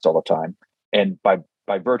astronauts all the time. And by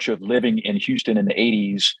virtue of living in Houston in the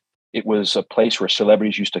 80s, it was a place where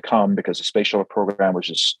celebrities used to come because the space shuttle program was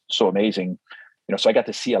just so amazing. You know, so I got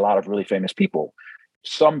to see a lot of really famous people.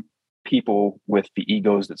 Some people with the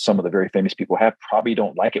egos that some of the very famous people have probably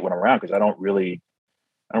don't like it when I'm around, because I don't really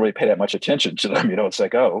pay that much attention to them. You know, it's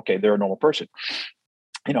like, oh, okay, they're a normal person.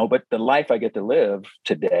 You know, but the life I get to live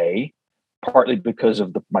today, partly because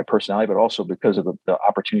of my personality, but also because of the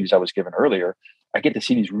opportunities I was given earlier, I get to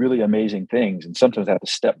see these really amazing things. And sometimes I have to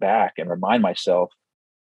step back and remind myself,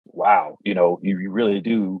 wow, you know, you really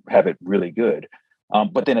do have it really good.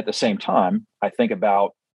 But then at the same time, I think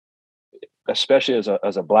about, especially as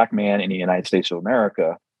a black man in the United States of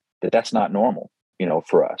America, that's not normal, you know,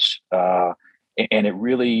 for us. And it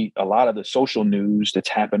really, a lot of the social news that's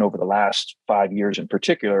happened over the last 5 years in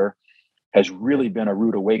particular has really been a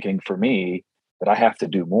rude awakening for me that I have to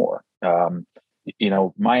do more. You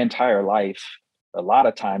know, my entire life, a lot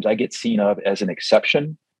of times I get seen of as an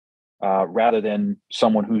exception rather than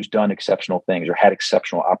someone who's done exceptional things or had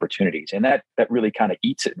exceptional opportunities. And that really kind of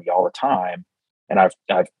eats at me all the time. And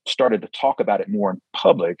I've started to talk about it more in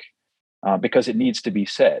public because it needs to be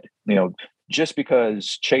said. You know, just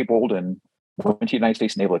because Che Bolden went to the United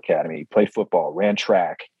States Naval Academy, played football, ran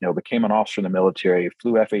track, you know, became an officer in the military,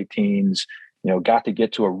 flew F-18s, you know, got to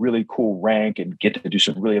get to a really cool rank and get to do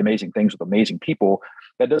some really amazing things with amazing people.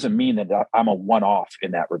 That doesn't mean that I'm a one-off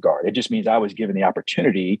in that regard. It just means I was given the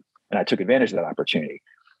opportunity and I took advantage of that opportunity.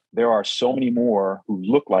 There are so many more who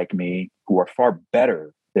look like me, who are far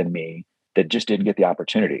better than me, that just didn't get the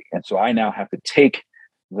opportunity. And so I now have to take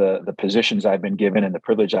the positions I've been given and the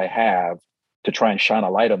privilege I have to try and shine a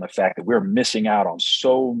light on the fact that we're missing out on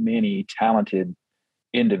so many talented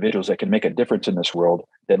individuals that can make a difference in this world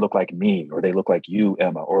that look like me, or they look like you,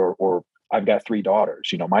 Emma, or I've got 3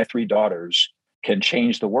 daughters. You know, my 3 daughters can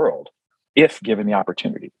change the world if given the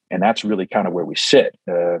opportunity. And that's really kind of where we sit.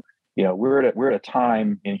 You know, we're at a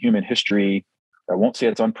time in human history, I won't say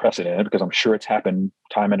it's unprecedented because I'm sure it's happened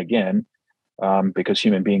time and again, because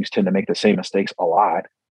human beings tend to make the same mistakes a lot.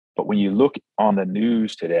 But when you look on the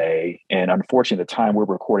news today, and unfortunately, the time we're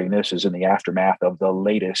recording this is in the aftermath of the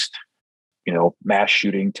latest, you know, mass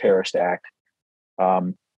shooting terrorist act.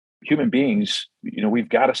 Human beings, you know, we've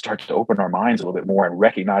got to start to open our minds a little bit more and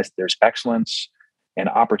recognize that there's excellence and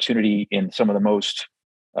opportunity in some of the most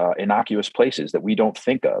innocuous places that we don't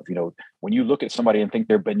think of. You know, when you look at somebody and think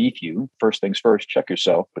they're beneath you, first things first, check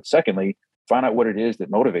yourself. But secondly, find out what it is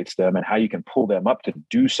that motivates them and how you can pull them up to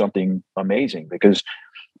do something amazing. Because,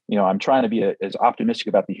 you know, I'm trying to be as optimistic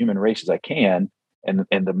about the human race as I can. And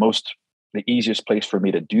the easiest place for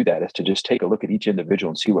me to do that is to just take a look at each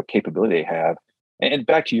individual and see what capability they have. And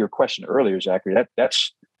back to your question earlier, Zachary,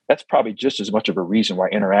 that's probably just as much of a reason why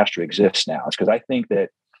InterAstra exists now. It's because I think that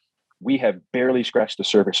we have barely scratched the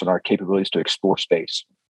surface on our capabilities to explore space.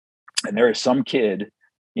 And there is some kid,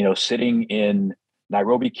 you know, sitting in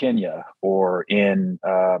Nairobi, Kenya, or in,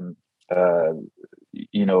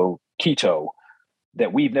 you know, Quito,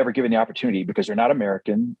 that we've never given the opportunity because they're not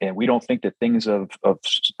American, and we don't think that things of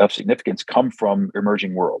significance come from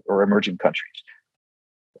emerging world or emerging countries.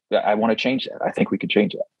 I want to change that. I think we could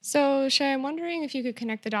change that. So, Shay, I'm wondering if you could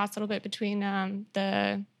connect the dots a little bit between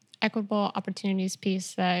the equitable opportunities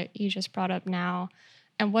piece that you just brought up now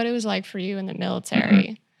and what it was like for you in the military.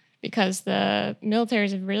 Mm-hmm. Because the military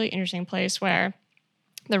is a really interesting place where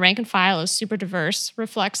the rank and file is super diverse,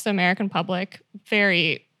 reflects the American public,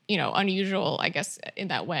 very, you know, unusual, I guess, in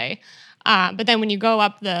that way. But then when you go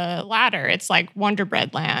up the ladder, it's like Wonder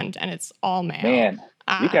Bread land, and it's all male. Man,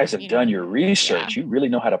 you guys have done your research. You really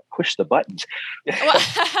know how to push the buttons. Well,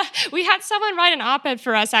 we had someone write an op-ed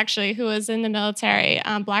for us, actually, who was in the military,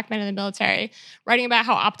 black men in the military, writing about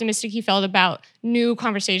how optimistic he felt about new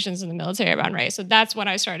conversations in the military around race. So that's when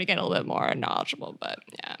I started to get a little bit more knowledgeable. But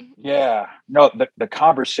yeah. Yeah. No, the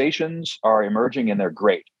conversations are emerging and they're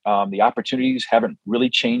great. The opportunities haven't really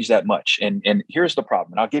changed that much. And here's the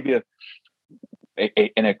problem. And I'll give you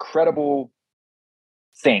an incredible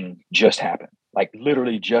thing just happened. Like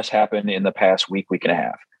literally just happened in the past week and a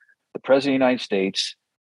half. The President of the United States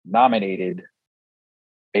nominated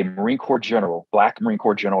a Marine Corps general, Black Marine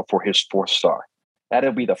Corps general, for his 4th star.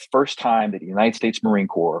 That'll be the first time that the United States Marine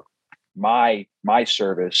Corps, my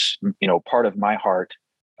service, part of my heart,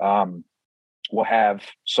 will have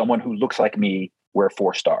someone who looks like me wear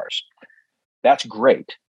 4 stars. That's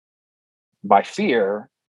great. My fear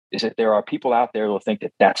is that there are people out there who will think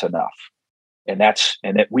that that's enough. And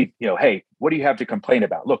that we, hey, what do you have to complain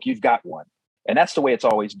about? Look, you've got one. And that's the way it's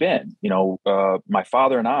always been. My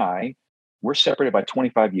father and I, we're separated by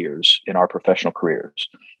 25 years in our professional careers.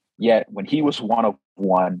 Yet when he was one of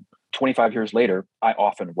one, 25 years later, I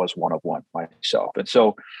often was one of one myself. And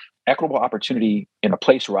so equitable opportunity in a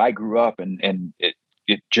place where I grew up and it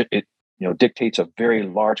dictates a very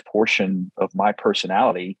large portion of my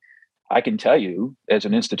personality. I can tell you, as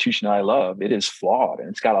an institution I love, it is flawed and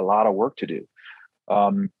it's got a lot of work to do.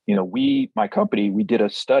 My company, we did a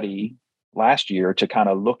study last year to kind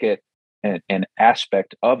of look at an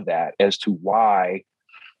aspect of that as to why.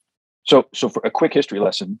 So for a quick history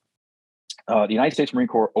lesson, the United States Marine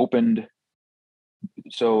Corps opened.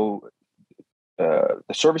 So the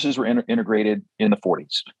services were integrated in the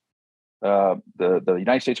 40s. The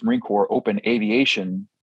United States Marine Corps opened aviation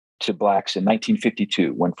to Blacks in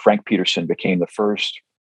 1952 when Frank Peterson became the first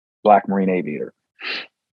Black Marine aviator.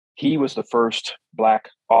 He was the first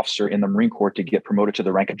Black officer in the Marine Corps to get promoted to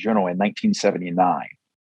the rank of general in 1979.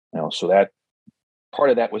 So that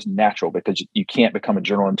part of that was natural because you can't become a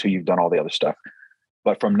general until you've done all the other stuff.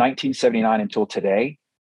 But from 1979 until today,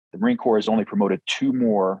 the Marine Corps has only promoted 2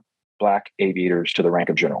 more Black aviators to the rank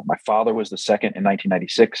of general. My father was the second in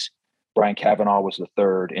 1996. Brian Kavanaugh was the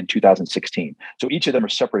third in 2016. So each of them are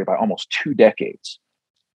separated by almost 2 decades.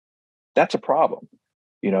 That's a problem.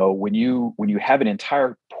 When you have an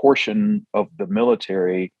entire portion of the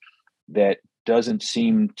military that doesn't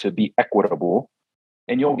seem to be equitable,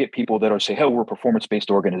 and you'll get people that will say, "Hey, we're a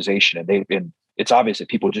performance-based organization," and it's obvious that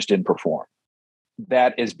people just didn't perform.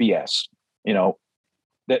 That is BS.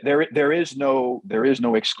 There is no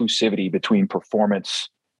exclusivity between performance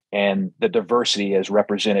and the diversity as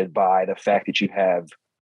represented by the fact that you have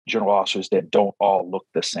general officers that don't all look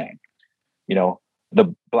the same.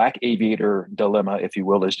 The Black aviator dilemma, if you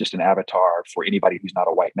will, is just an avatar for anybody who's not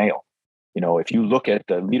a white male. If you look at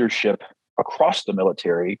the leadership across the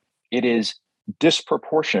military, it is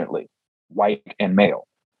disproportionately white and male.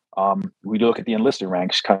 We look at the enlisted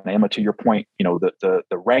ranks, kind of, Emma, to your point,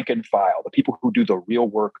 the rank and file, the people who do the real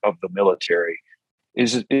work of the military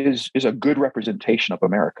is a good representation of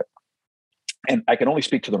America. And I can only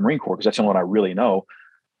speak to the Marine Corps because that's the only one I really know.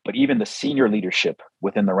 But even the senior leadership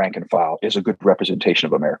within the rank and file is a good representation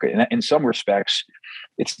of America. And in some respects,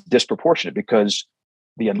 it's disproportionate because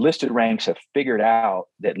the enlisted ranks have figured out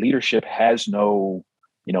that leadership has no,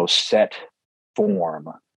 set form.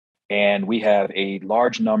 And we have a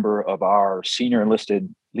large number of our senior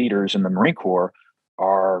enlisted leaders in the Marine Corps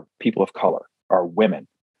are people of color, are women.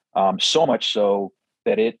 So much so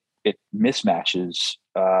that it mismatches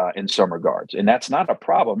in some regards. And that's not a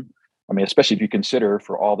problem. I mean, especially if you consider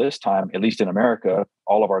for all this time, at least in America,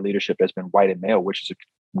 all of our leadership has been white and male, which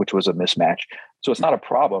was a mismatch. So it's not a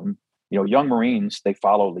problem. Young Marines, they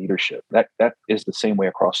follow leadership. That is the same way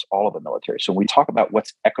across all of the military. So when we talk about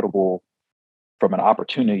what's equitable from an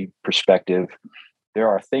opportunity perspective, there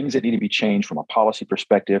are things that need to be changed from a policy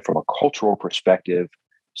perspective, from a cultural perspective,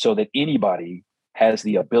 so that anybody has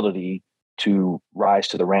the ability to rise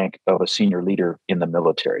to the rank of a senior leader in the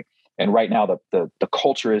military. And right now, the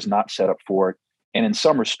culture is not set up for it. And in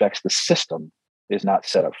some respects, the system is not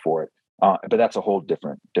set up for it. But that's a whole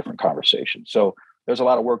different conversation. So there's a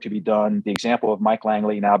lot of work to be done. The example of Mike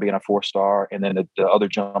Langley now being a 4-star, and then the other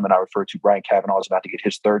gentleman I referred to, Brian Kavanaugh, is about to get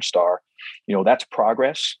his 3rd star. That's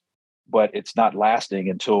progress, but it's not lasting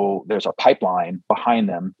until there's a pipeline behind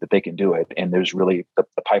them that they can do it. And there's really, the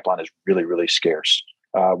pipeline is really, really scarce.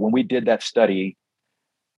 When we did that study,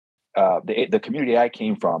 the community I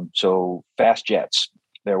came from, so fast jets,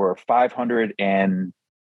 there were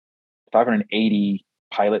 580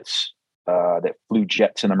 pilots that flew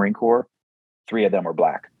jets in the Marine Corps. 3 of them were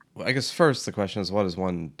Black. Well, I guess first the question is, what does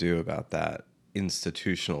one do about that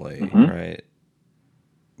institutionally, right?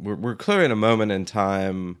 We're clearly in a moment in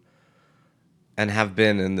time, and have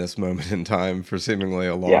been in this moment in time for seemingly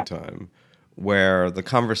a long time, where the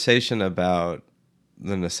conversation about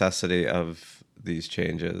the necessity of these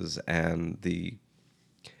changes and the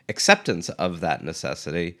acceptance of that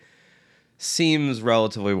necessity seems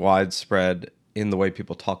relatively widespread in the way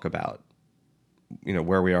people talk about,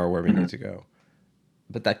 where we are, where we need to go.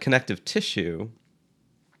 But that connective tissue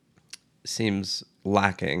seems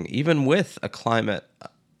lacking, even with a climate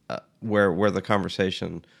where the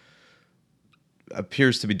conversation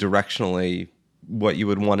appears to be directionally what you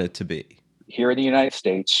would want it to be. Here in the United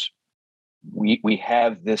States, we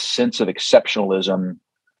have this sense of exceptionalism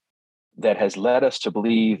that has led us to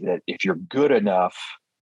believe that if you're good enough,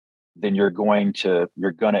 then you're going to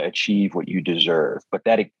achieve what you deserve. But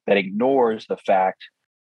that ignores the fact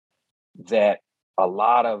that a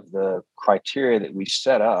lot of the criteria that we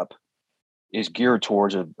set up is geared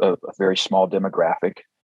towards a very small demographic.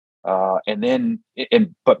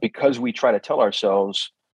 But because we try to tell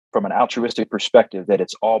ourselves from an altruistic perspective that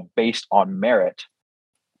it's all based on merit,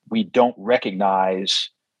 we don't recognize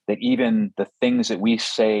that even the things that we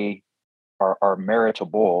say are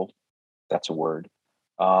meritable, that's a word,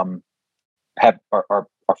 are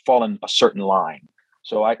falling a certain line.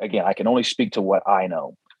 So I can only speak to what I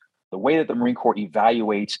know. The way that the Marine Corps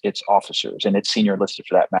evaluates its officers and its senior enlisted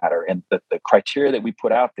for that matter, and the criteria that we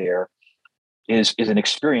put out there is an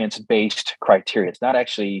experience-based criteria. It's not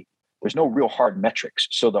actually, there's no real hard metrics.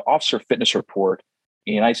 So the officer fitness report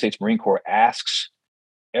in the United States Marine Corps asks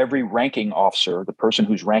every ranking officer, the person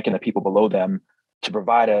who's ranking the people below them, to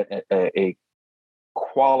provide a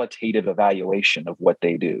qualitative evaluation of what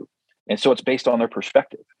they do. And so it's based on their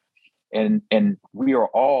perspective. And we are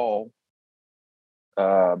all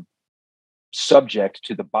subject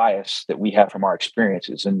to the bias that we have from our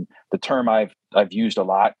experiences. And the term I've used a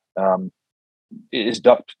lot is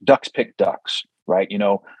ducks pick ducks, right?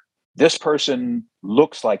 This person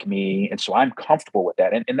looks like me, and so I'm comfortable with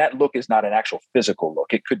that. And that look is not an actual physical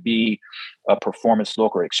look. It could be a performance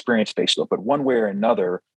look or experience-based look, but one way or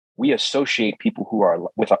another, we associate people who are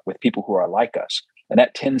with people who are like us. And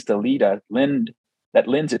that tends to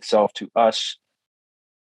lends itself to us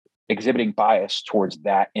exhibiting bias towards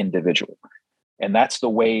that individual. And that's the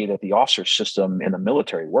way that the officer system in the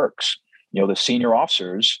military works. The senior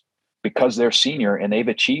officers, because they're senior and they've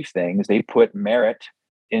achieved things, they put merit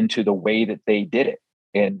into the way that they did it.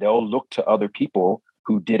 And they'll look to other people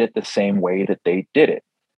who did it the same way that they did it.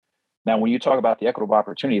 Now, when you talk about the equitable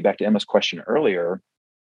opportunity, back to Emma's question earlier,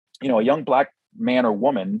 a young Black man or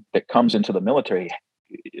woman that comes into the military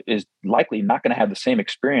is likely not going to have the same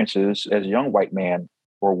experiences as a young white man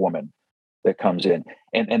or woman that comes in.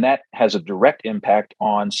 And that has a direct impact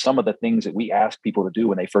on some of the things that we ask people to do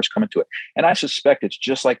when they first come into it. And I suspect it's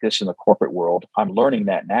just like this in the corporate world. I'm learning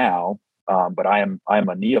that now, but I am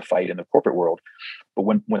a neophyte in the corporate world. But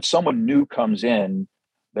when someone new comes in,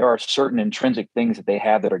 there are certain intrinsic things that they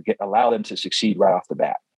have that allow them to succeed right off the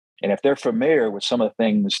bat. And if they're familiar with some of the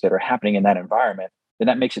things that are happening in that environment, then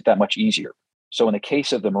that makes it that much easier. So in the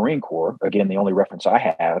case of the Marine Corps, again, the only reference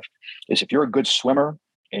I have is if you're a good swimmer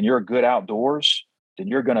and you're good outdoors, then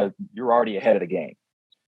you're already ahead of the game.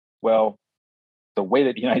 Well, the way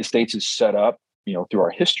that the United States is set up, through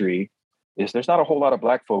our history, is there's not a whole lot of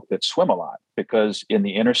Black folk that swim a lot, because in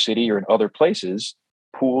the inner city or in other places,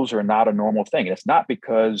 pools are not a normal thing. And it's not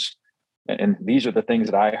because, and these are the things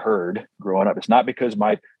that I heard growing up, it's not because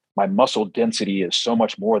my muscle density is so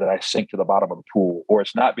much more that I sink to the bottom of the pool, or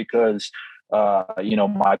it's not because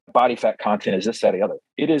my body fat content is this, that, or the other.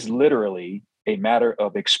 It is literally a matter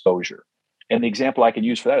of exposure. And the example I can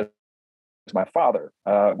use for that is my father.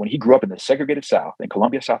 When he grew up in the segregated South in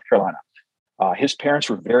Columbia, South Carolina, his parents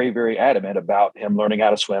were very, very adamant about him learning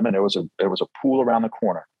how to swim. And there was a pool around the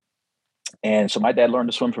corner. And so my dad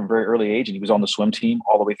learned to swim from a very early age, and he was on the swim team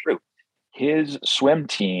all the way through. His swim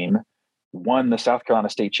team won the South Carolina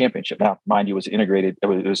State Championship. Now, mind you, it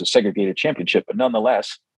was a segregated championship, but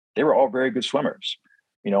nonetheless, they were all very good swimmers.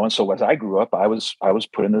 And so as I grew up, I was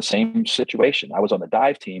put in the same situation. I was on the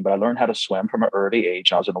dive team, but I learned how to swim from an early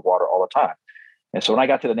age. I was in the water all the time. And so when I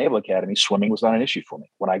got to the Naval Academy, swimming was not an issue for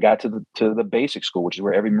me. When I got to the basic school, which is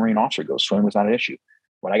where every Marine officer goes, swimming was not an issue.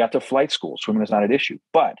 When I got to flight school, swimming was not an issue.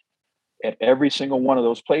 But at every single one of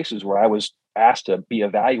those places where I was asked to be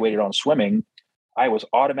evaluated on swimming, I was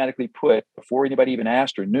automatically put, before anybody even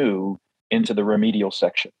asked or knew, into the remedial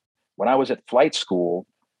section. When I was at flight school,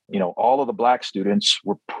 all of the Black students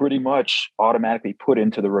were pretty much automatically put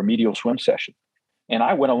into the remedial swim session. And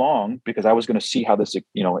I went along because I was going to see how this,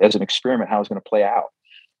 as an experiment, how it was going to play out.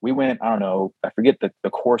 we went, I don't know, I forget the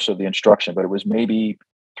course of the instruction, but it was maybe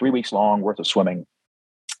 3 weeks long worth of swimming.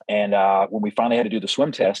 And when we finally had to do the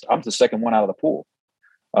swim test, I was the second one out of the pool.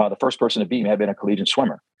 The first person to beat me had been a collegiate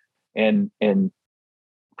swimmer. And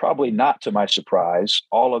probably not to my surprise,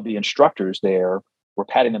 all of the instructors there were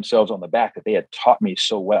patting themselves on the back that they had taught me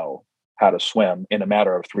so well how to swim in a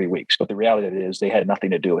matter of 3 weeks. But the reality of it is they had nothing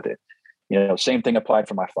to do with it. Same thing applied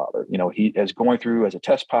for my father. He, as going through as a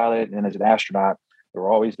test pilot and as an astronaut, there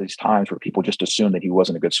were always these times where people just assumed that he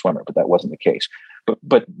wasn't a good swimmer, but that wasn't the case.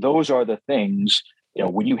 But those are the things,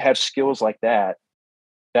 when you have skills like that,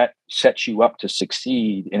 that sets you up to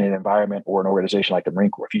succeed in an environment or an organization like the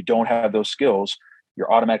Marine Corps. If you don't have those skills,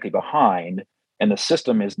 you're automatically behind, and the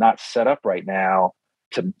system is not set up right now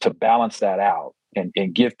to balance that out and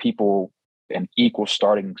give people an equal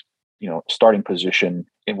starting position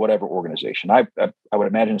in whatever organization. I would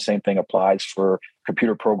imagine the same thing applies for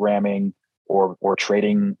computer programming or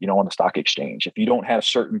trading, on the stock exchange. If you don't have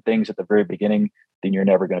certain things at the very beginning, then you're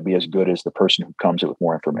never going to be as good as the person who comes in with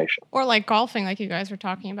more information. Or like golfing, like you guys were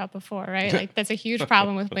talking about before, right? Like that's a huge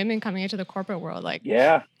problem with women coming into the corporate world. Like,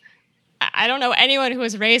 yeah, I don't know anyone who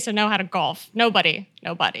was raised to know how to golf. Nobody.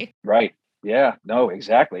 Right. Yeah, no,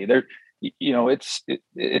 exactly.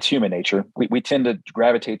 It's human nature. We tend to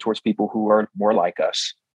gravitate towards people who are more like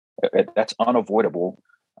us. That's unavoidable.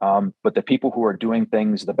 But the people who are doing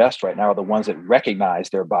things the best right now are the ones that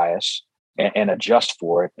recognize their bias and adjust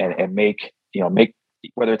for it and make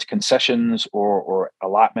whether it's concessions or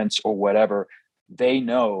allotments or whatever. They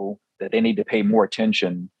know that they need to pay more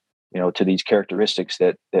attention, to these characteristics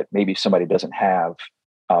that maybe somebody doesn't have,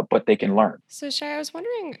 but they can learn. So Shai, I was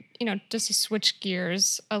wondering, just to switch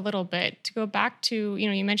gears a little bit, to go back to,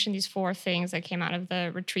 you mentioned these 4 things that came out of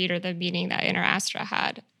the retreat or the meeting that InterAstra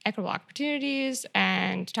had: equitable opportunities,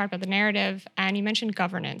 and talk about the narrative, and you mentioned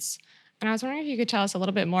governance. And I was wondering if you could tell us a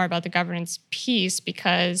little bit more about the governance piece,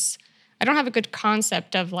 because I don't have a good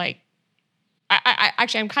concept of I'm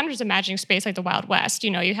kind of just imagining space like the Wild West.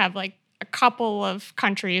 You have like a couple of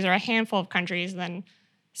countries or a handful of countries, and then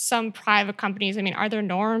some private companies. I mean, are there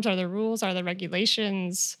norms? Are there rules? Are there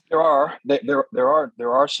regulations? There are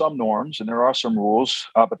some norms and there are some rules,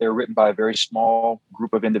 but they're written by a very small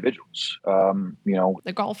group of individuals.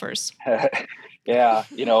 The golfers. Yeah,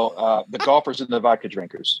 the golfers and the vodka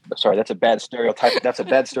drinkers. Sorry, that's a bad stereotype. That's a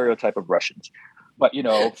bad stereotype of Russians. But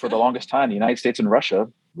for the longest time, the United States and Russia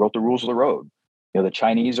wrote the rules of the road. The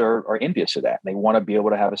Chinese are envious of that. They want to be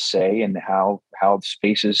able to have a say in how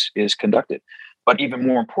space is conducted. But even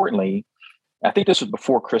more importantly, I think this was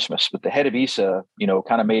before Christmas, but the head of ESA,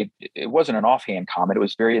 kind of made, it wasn't an offhand comment, it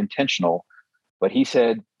was very intentional, but he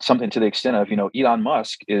said something to the extent of, Elon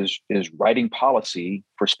Musk is writing policy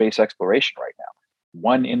for space exploration right now.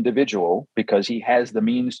 One individual, because he has the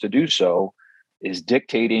means to do so, is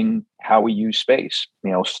dictating how we use space.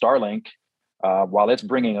 Starlink, while it's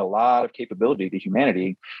bringing a lot of capability to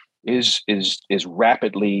humanity, is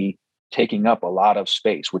rapidly taking up a lot of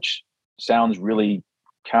space, which sounds really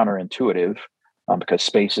counterintuitive because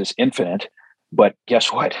space is infinite. But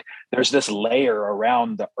guess what? There's this layer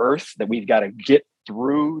around the Earth that we've got to get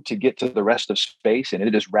through to get to the rest of space, and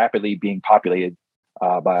it is rapidly being populated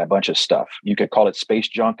by a bunch of stuff. You could call it space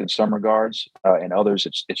junk in some regards, in others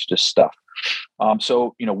it's just stuff.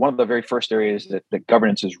 So one of the very first areas that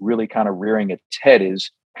governance is really kind of rearing its head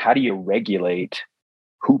is, how do you regulate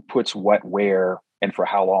who puts what where and for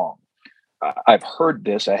how long? I've heard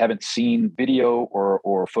this. I haven't seen video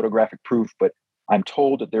or photographic proof, but I'm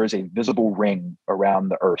told that there is a visible ring around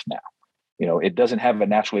the Earth now. It doesn't have a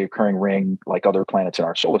naturally occurring ring like other planets in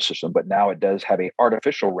our solar system, but now it does have an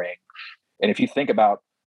artificial ring. And if you think about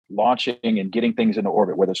launching and getting things into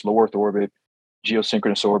orbit, whether it's low Earth orbit,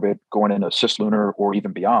 geosynchronous orbit, going into cislunar, or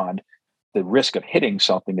even beyond, the risk of hitting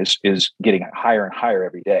something is getting higher and higher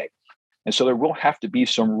every day. And so there will have to be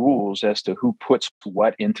some rules as to who puts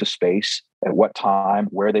what into space, at what time,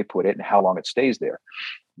 where they put it, and how long it stays there.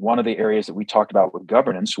 One of the areas that we talked about with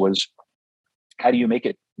governance was, how do you make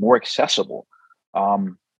it more accessible?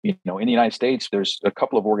 In the United States, there's a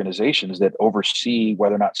couple of organizations that oversee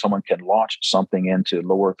whether or not someone can launch something into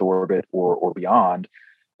low Earth orbit or beyond.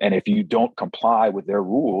 And if you don't comply with their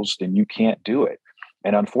rules, then you can't do it.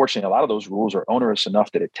 And unfortunately, a lot of those rules are onerous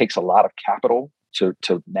enough that it takes a lot of capital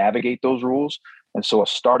to navigate those rules. And so a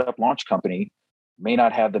startup launch company may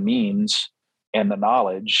not have the means and the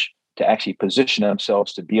knowledge to actually position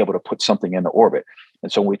themselves to be able to put something into orbit.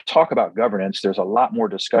 And so when we talk about governance, there's a lot more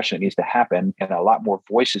discussion that needs to happen and a lot more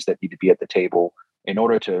voices that need to be at the table in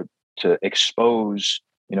order to expose,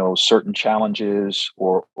 certain challenges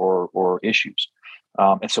or issues.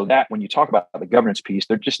 And so that when you talk about the governance piece,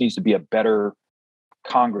 there just needs to be a better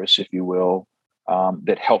Congress, if you will,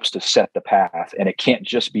 that helps to set the path. And it can't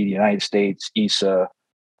just be the United States, ESA,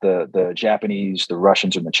 the Japanese, the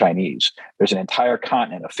Russians, and the Chinese. There's an entire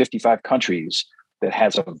continent of 55 countries that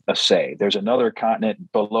has a say. There's another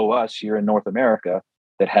continent below us here in North America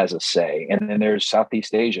that has a say. And then there's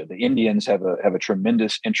Southeast Asia. The Indians have a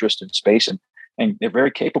tremendous interest in space, and they're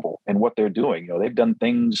very capable in what they're doing. They've done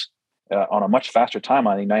things on a much faster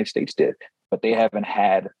timeline than the United States did, but they haven't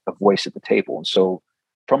had a voice at the table. And so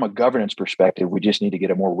from a governance perspective, we just need to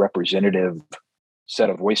get a more representative set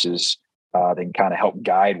of voices that can kind of help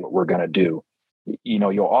guide what we're going to do.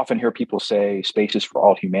 You'll often hear people say space is for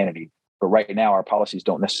all humanity, but right now our policies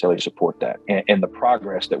don't necessarily support that. And the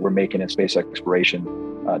progress that we're making in space exploration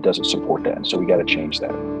doesn't support that. And so we got to change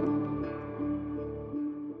that.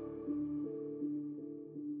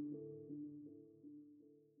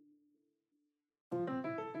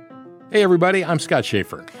 Hey everybody, I'm Scott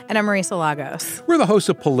Schaefer. And I'm Marisa Lagos. We're the hosts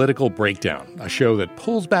of Political Breakdown, a show that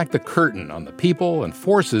pulls back the curtain on the people and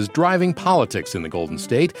forces driving politics in the Golden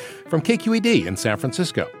State, from KQED in San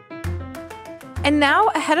Francisco. And now,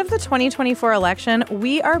 ahead of the 2024 election,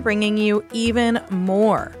 we are bringing you even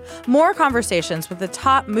more conversations with the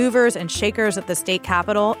top movers and shakers at the state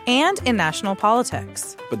capitol and in national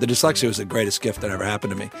politics. But the dyslexia was the greatest gift that ever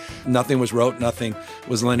happened to me. Nothing was rote, nothing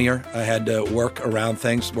was linear. I had to work around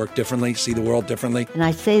things, work differently, see the world differently. And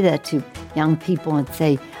I say that to young people and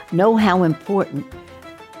say, know how important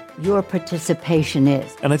your participation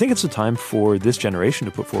is. And I think it's a time for this generation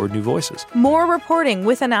to put forward new voices. More reporting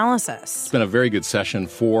with analysis. It's been a very good session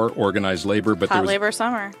for organized labor. But Hot labor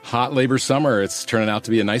summer. Hot labor summer. It's turning out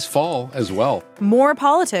to be a nice fall as well. More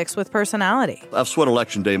politics with personality. I've sweat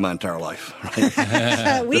election day my entire life.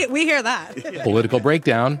 Right? we hear that. Political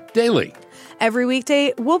Breakdown daily. Every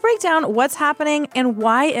weekday, we'll break down what's happening and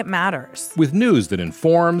why it matters. With news that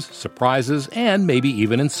informs, surprises, and maybe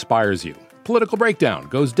even inspires you. Political Breakdown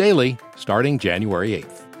goes daily starting January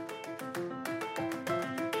 8th.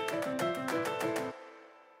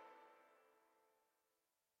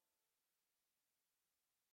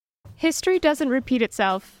 History doesn't repeat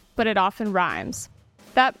itself, but it often rhymes.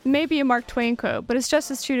 That may be a Mark Twain quote, but it's just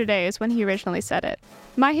as true today as when he originally said it.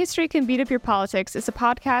 My History Can Beat Up Your Politics is a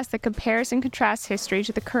podcast that compares and contrasts history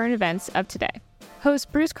to the current events of today.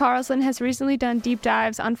 Host Bruce Carlson has recently done deep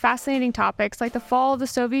dives on fascinating topics like the fall of the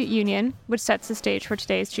Soviet Union, which sets the stage for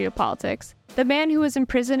today's geopolitics, the man who was in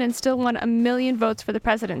prison and still won 1 million votes for the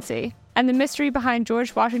presidency, and the mystery behind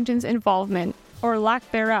George Washington's involvement, or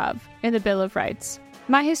lack thereof, in the Bill of Rights.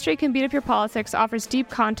 My History Can Beat Up Your Politics offers deep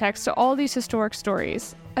context to all these historic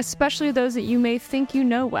stories, especially those that you may think you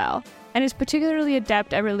know well, and is particularly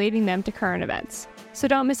adept at relating them to current events. So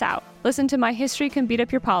don't miss out. Listen to My History Can Beat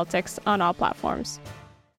Up Your Politics on all platforms.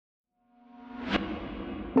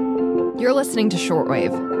 You're listening to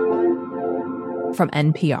Shortwave from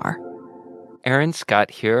NPR. Aaron Scott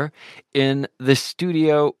here in the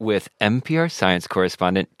studio with NPR science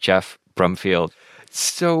correspondent Jeff Brumfield.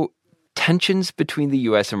 So tensions between the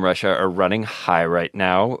U.S. and Russia are running high right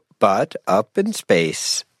now. But up in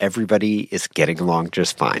space, everybody is getting along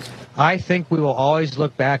just fine. I think we will always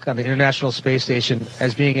look back on the International Space Station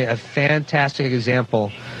as being a fantastic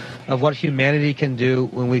example of what humanity can do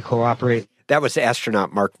when we cooperate. That was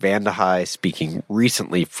astronaut Mark Vande Hei speaking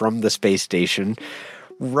recently from the space station.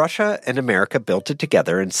 Russia and America built it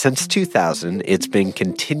together, and since 2000, it's been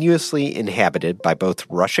continuously inhabited by both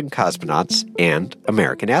Russian cosmonauts and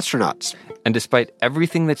American astronauts. And despite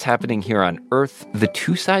everything that's happening here on Earth, the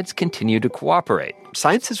two sides continue to cooperate.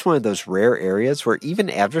 Science is one of those rare areas where even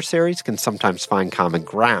adversaries can sometimes find common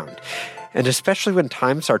ground. And especially when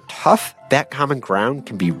times are tough, that common ground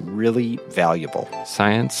can be really valuable.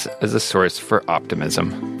 Science as a source for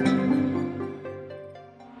optimism.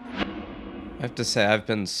 I have to say, I've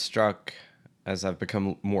been struck as I've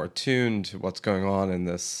become more attuned to what's going on in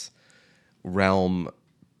this realm,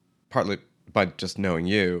 partly by just knowing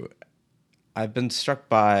you. I've been struck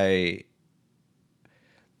by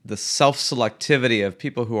the self-selectivity of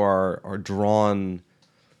people who are drawn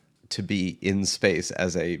to be in space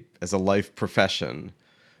as a life profession,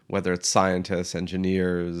 whether it's scientists,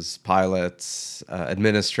 engineers, pilots,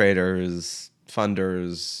 administrators,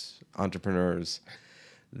 funders, entrepreneurs,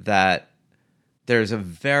 that there's a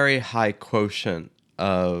very high quotient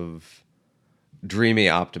of dreamy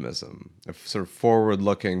optimism, of sort of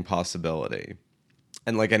forward-looking possibility.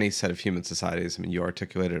 And like any set of human societies, I mean, you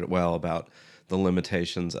articulated it well about the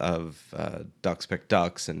limitations of ducks pick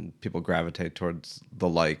ducks, and people gravitate towards the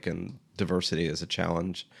like, and diversity is a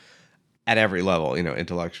challenge at every level,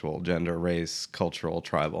 intellectual, gender, race, cultural,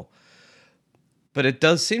 tribal. But it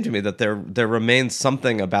does seem to me that there remains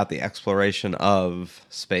something about the exploration of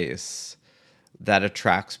space that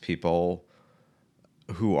attracts people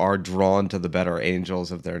who are drawn to the better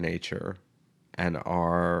angels of their nature and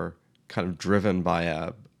are kind of driven by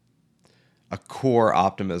a core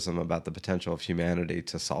optimism about the potential of humanity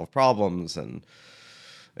to solve problems and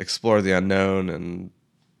explore the unknown and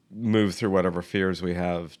move through whatever fears we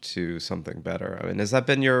have to something better. I mean, has that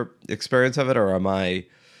been your experience of it, or am I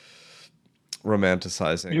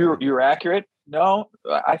romanticizing? You're accurate. No,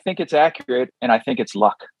 I think it's accurate, and I think it's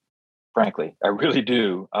luck. Frankly, I really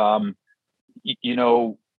do. You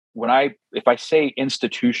know, if I say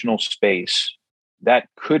institutional space, that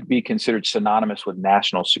could be considered synonymous with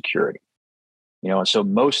national security. You know, and so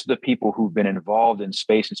most of the people who've been involved in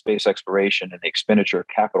space and space exploration and the expenditure of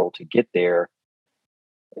capital to get there,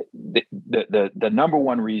 the number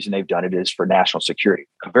one reason they've done it is for national security.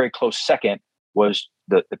 A very close second was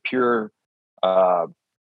the pure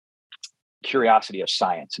curiosity of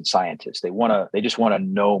science and scientists. They just want to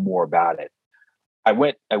know more about it. I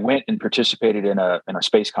went and participated in a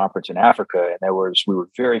space conference in Africa, and we were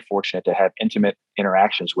very fortunate to have intimate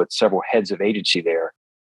interactions with several heads of agency there.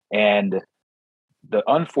 And the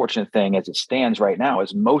unfortunate thing as it stands right now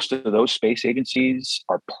is most of those space agencies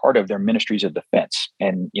are part of their ministries of defense.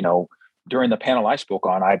 And, you know, during the panel I spoke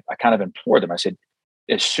on, I kind of implored them. I said,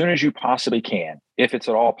 as soon as you possibly can, if it's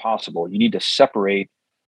at all possible, you need to separate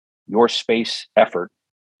your space effort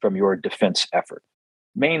from your defense effort,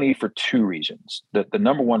 mainly for two reasons. The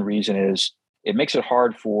number one reason is it makes it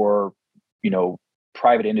hard for, you know,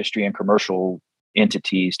 private industry and commercial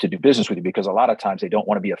entities to do business with you, because a lot of times they don't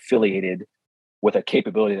want to be affiliated with a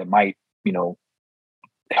capability that might, you know,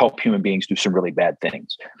 help human beings do some really bad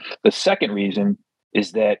things. The second reason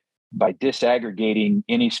is that by disaggregating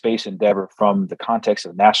any space endeavor from the context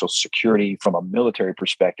of national security from a military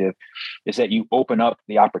perspective, is that you open up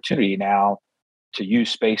the opportunity now to use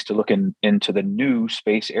space to look into the new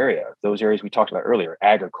space area, those areas we talked about earlier: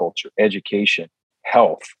 agriculture, education,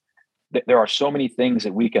 health. There are so many things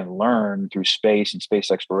that we can learn through space and space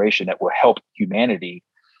exploration that will help humanity,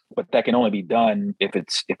 but that can only be done if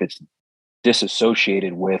it's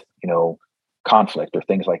disassociated with, you know, conflict or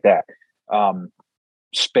things like that.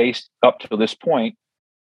 Space up to this point,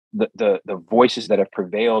 the voices that have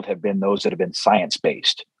prevailed have been those that have been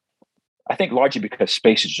science-based. I think largely because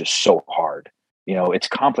space is just so hard. You know, it's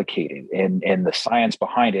complicated, and the science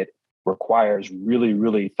behind it requires really,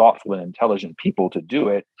 really thoughtful and intelligent people to do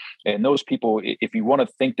it. And those people, if you want to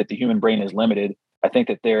think that the human brain is limited, I think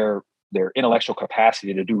that their intellectual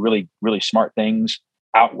capacity to do really, really smart things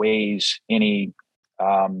outweighs any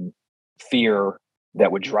fear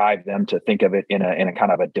that would drive them to think of it in a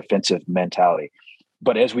kind of a defensive mentality.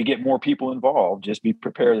 But as we get more people involved, just be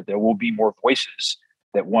prepared that there will be more voices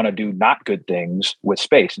that want to do not good things with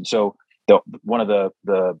space. And so one of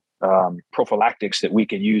the prophylactics that we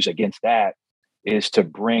can use against that is to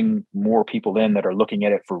bring more people in that are looking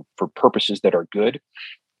at it for purposes that are good.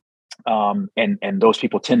 And those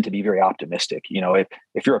people tend to be very optimistic. You know,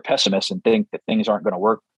 if you're a pessimist and think that things aren't going to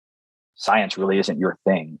work, science really isn't your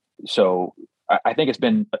thing. So I think it's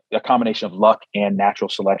been a combination of luck and natural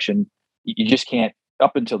selection. You just can't,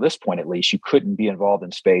 up until this point at least, you couldn't be involved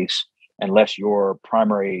in space unless your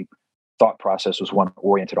primary thought process was one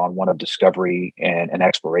oriented on one of discovery and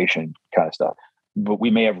exploration kind of stuff. But we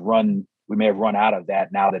may have run out of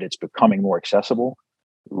that now that it's becoming more accessible.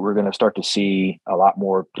 We're going to start to see a lot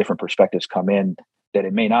more different perspectives come in, that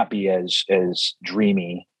it may not be as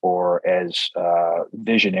dreamy or as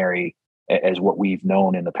visionary as what we've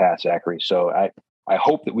known in the past, Zachary. So I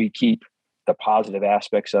hope that we keep the positive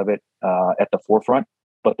aspects of it at the forefront,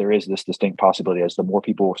 but there is this distinct possibility as the more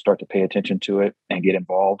people start to pay attention to it and get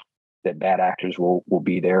involved, that bad actors will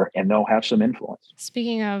be there and they'll have some influence.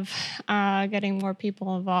 Speaking of getting more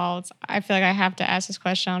people involved, I feel like I have to ask this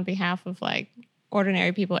question on behalf of like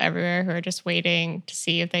ordinary people everywhere who are just waiting to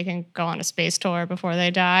see if they can go on a space tour before they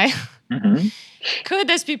die. Mm-hmm. Could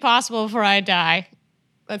this be possible before I die?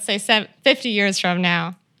 Let's say 50 years from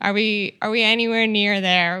now. Are we anywhere near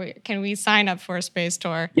there? Can we sign up for a space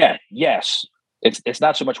tour? Yeah. Yes. It's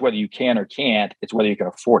not so much whether you can or can't, it's whether you can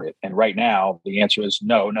afford it. And right now the answer is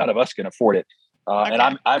no, none of us can afford it. Okay.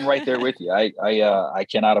 And I'm right there with you. I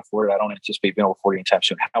cannot afford it. I don't anticipate being able to afford it anytime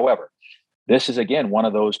soon. However, this is again one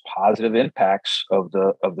of those positive impacts of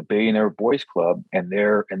the Billionaire Boys Club and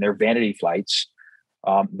their vanity flights.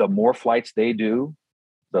 The more flights they do,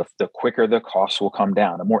 the quicker the costs will come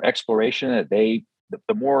down. The more exploration that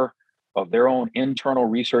the more of their own internal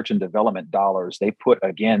research and development dollars they put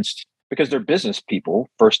against, because they're business people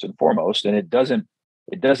first and foremost, and it doesn't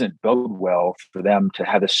bode well for them to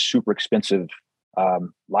have this super expensive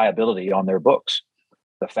liability on their books.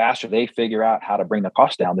 The faster they figure out how to bring the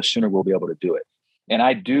cost down, the sooner we'll be able to do it. And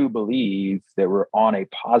I do believe that we're on a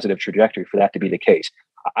positive trajectory for that to be the case.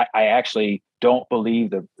 I actually don't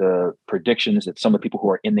believe the predictions that some of the people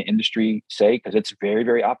who are in the industry say, because it's very,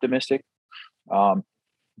 very optimistic.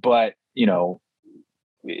 But, you know,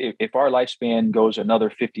 if our lifespan goes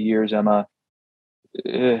another 50 years, Emma,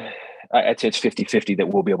 I'd say it's 50-50 that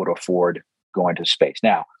we'll be able to afford going to space.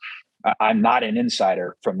 Now, I'm not an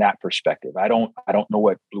insider from that perspective. I don't know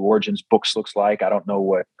what Blue Origin's books looks like. I don't know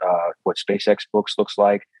what SpaceX books looks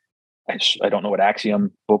like. I don't know what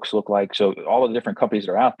Axiom books look like. So all of the different companies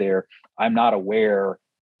that are out there, I'm not aware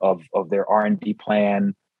of their R&D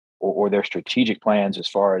plan or their strategic plans as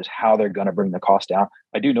far as how they're going to bring the cost down.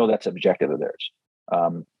 I do know that's an objective of theirs.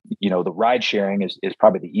 You know, the ride sharing is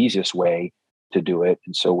probably the easiest way to do it.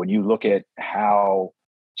 And so when you look at how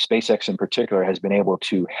SpaceX in particular has been able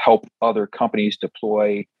to help other companies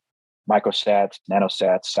deploy microsats,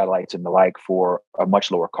 nanosats, satellites, and the like for a much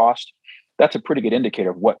lower cost, that's a pretty good indicator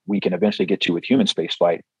of what we can eventually get to with human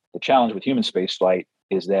spaceflight. The challenge with human spaceflight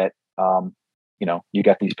is that, you know, you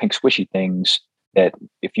got these pink squishy things that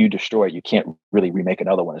if you destroy it, you can't really remake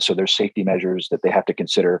another one. And so there's safety measures that they have to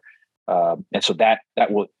consider. And so that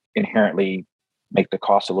will inherently make the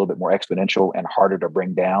cost a little bit more exponential and harder to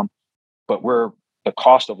bring down. But the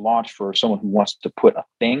cost of launch for someone who wants to put a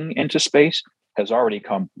thing into space has already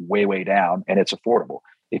come way, way down, and it's affordable.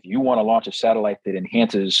 If you want to launch a satellite that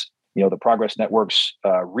enhances, you know, the Progress Network's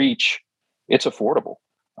reach, it's affordable.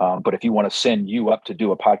 But if you want to send you up to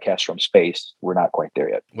do a podcast from space, we're not quite there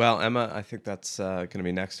yet. Well, Emma, I think that's going to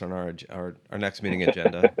be next on our next meeting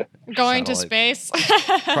agenda. Going to space.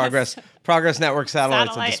 Progress Network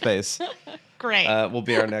satellites into space. Great. Will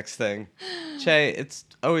be our next thing. Che, it's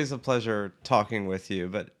always a pleasure talking with you,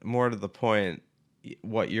 but more to the point,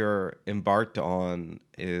 what you're embarked on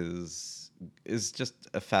is just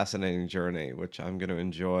a fascinating journey, which I'm going to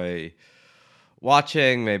enjoy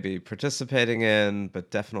watching, maybe participating in,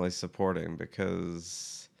 but definitely supporting,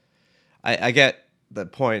 because I get the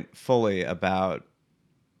point fully about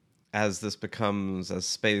as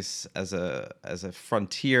space as a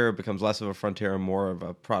frontier becomes less of a frontier and more of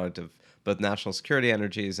a product of both national security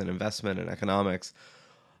energies and investment and economics,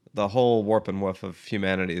 the whole warp and woof of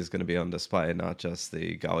humanity is going to be on display, not just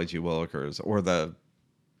the golly gee willikers or the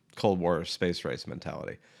Cold War space race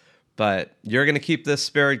mentality. But you're going to keep this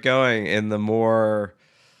spirit going in the more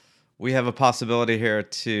we have a possibility here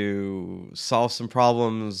to solve some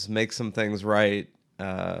problems, make some things right,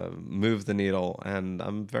 move the needle. And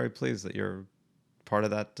I'm very pleased that you're part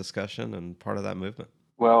of that discussion and part of that movement.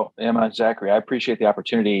 Well, Emma, Zachary, I appreciate the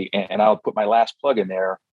opportunity, and I'll put my last plug in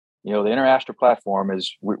there. You know, the InterAstra platform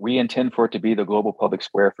is, we intend for it to be the global public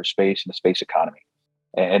square for space and the space economy.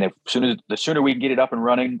 And the sooner we can get it up and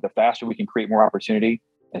running, the faster we can create more opportunity.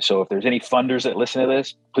 And so if there's any funders that listen to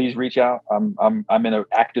this, please reach out. I'm in an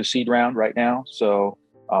active seed round right now. So,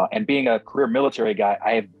 and being a career military guy,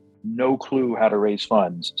 I have no clue how to raise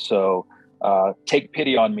funds. So take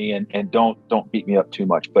pity on me and don't beat me up too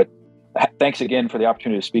much. But thanks again for the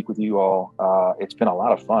opportunity to speak with you all. It's been a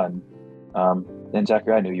lot of fun. And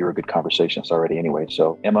Zachary, I knew you were a good conversationist already anyway.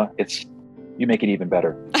 So Emma, you make it even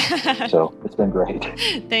better. So it's been great.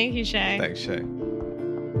 Thank you, Shay. Thanks, Shay.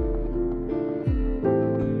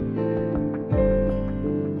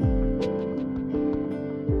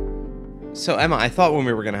 So Emma, I thought when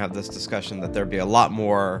we were going to have this discussion that there'd be a lot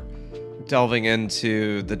more delving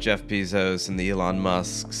into the Jeff Bezos and the Elon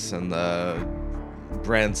Musks and the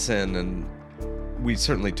Branson, and we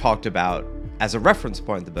certainly talked about, as a reference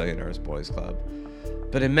point, the Billionaires Boys Club.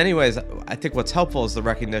 But in many ways, I think what's helpful is the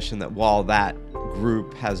recognition that while that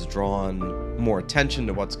group has drawn more attention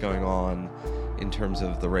to what's going on in terms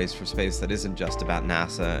of the race for space that isn't just about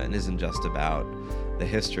NASA and isn't just about the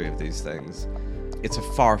history of these things, it's a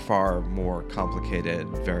far, far more complicated,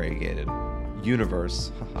 variegated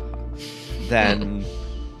universe than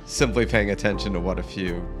simply paying attention to what a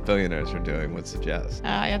few billionaires are doing would suggest.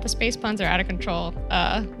 Yeah, the space puns are out of control. This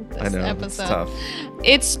I know, episode. it's tough.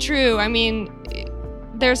 It's true. I mean,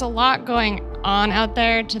 there's a lot going on out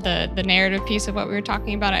there to the narrative piece of what we were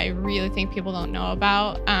talking about. I really think people don't know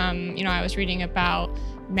about. I was reading about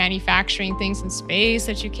manufacturing things in space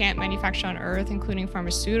that you can't manufacture on Earth, including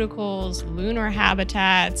pharmaceuticals, lunar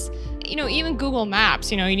habitats, even Google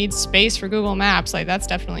Maps. You need space for Google Maps. Like, that's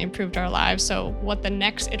definitely improved our lives. So what the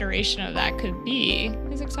next iteration of that could be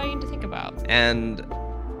is exciting to think about. And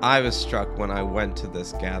I was struck when I went to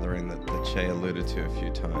this gathering that Che alluded to a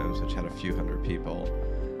few times, which had a few hundred people,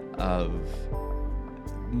 of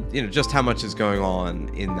just how much is going on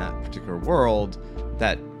in that particular world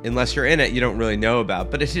that unless you're in it, you don't really know about.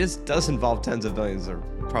 But it does involve tens of billions or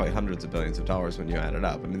probably hundreds of billions of dollars when you add it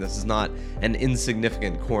up. I mean, this is not an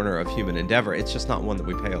insignificant corner of human endeavor. It's just not one that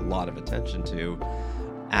we pay a lot of attention to,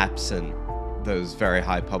 absent those very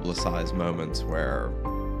high publicized moments where,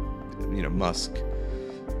 Musk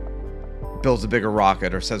builds a bigger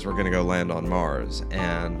rocket or says we're going to go land on Mars,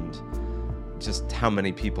 and just how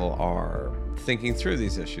many people are thinking through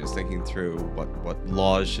these issues, thinking through what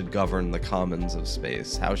laws should govern the commons of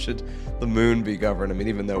space. How should the moon be governed? I mean,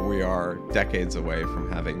 even though we are decades away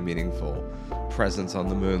from having meaningful presence on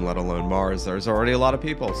the moon, let alone Mars, there's already a lot of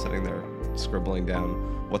people sitting there scribbling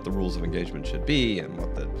down what the rules of engagement should be and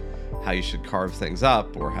how you should carve things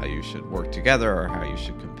up, or how you should work together, or how you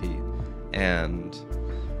should compete. And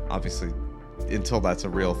obviously, until that's a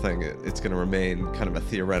real thing, it's going to remain kind of a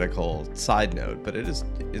theoretical side note, but it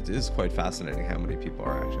is quite fascinating how many people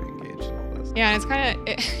are actually engaged in all this. Yeah, and it's kind of,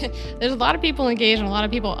 there's a lot of people engaged and a lot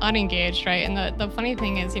of people unengaged, right? And the funny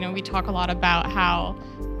thing is, we talk a lot about how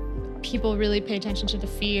people really pay attention to the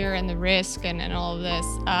fear and the risk and all of this.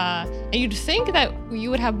 And you'd think that you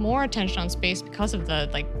would have more attention on space because of the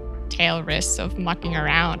tail risks of mucking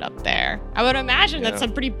around up there. I would imagine that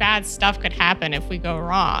some pretty bad stuff could happen if we go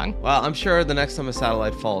wrong. Well, I'm sure the next time a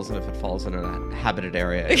satellite falls, and if it falls in a habited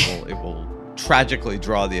area, it will tragically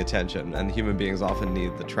draw the attention, and human beings often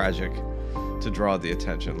need the tragic to draw the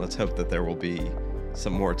attention. Let's hope that there will be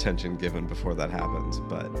some more attention given before that happens,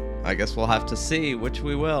 but I guess we'll have to see, which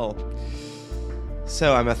we will.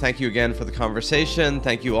 So, Emma, thank you again for the conversation.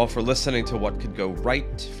 Thank you all for listening to What Could Go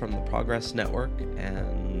Right from the Progress Network,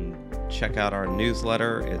 and check out our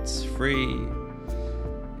newsletter. It's free,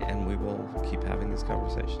 and we will keep having these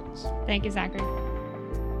conversations. Thank you, Zachary.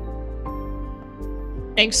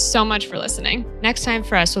 Thanks so much for listening. Next time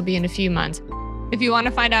for us will be in a few months. If you want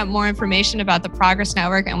to find out more information about the Progress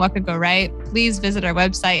Network and what could go right, please visit our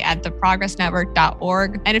website at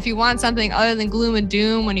theprogressnetwork.org. And if you want something other than gloom and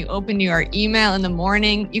doom when you open your email in the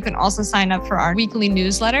morning, you can also sign up for our weekly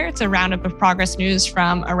newsletter. It's a roundup of progress news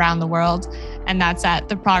from around the world. And that's at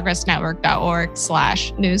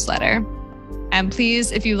theprogressnetwork.org/newsletter. And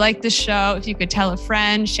please, if you like this show, if you could tell a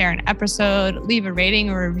friend, share an episode, leave a rating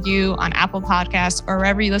or review on Apple Podcasts or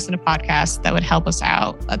wherever you listen to podcasts, that would help us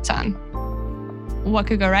out a ton. What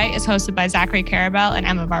Could Go Right is hosted by Zachary Karabell and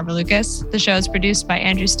Emma Varvaloucas. The show is produced by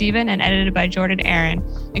Andrew Steven and edited by Jordan Aaron.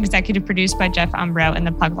 Executive produced by Jeff Umbro and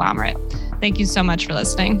the Puglomerate. Thank you so much for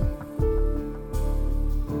listening.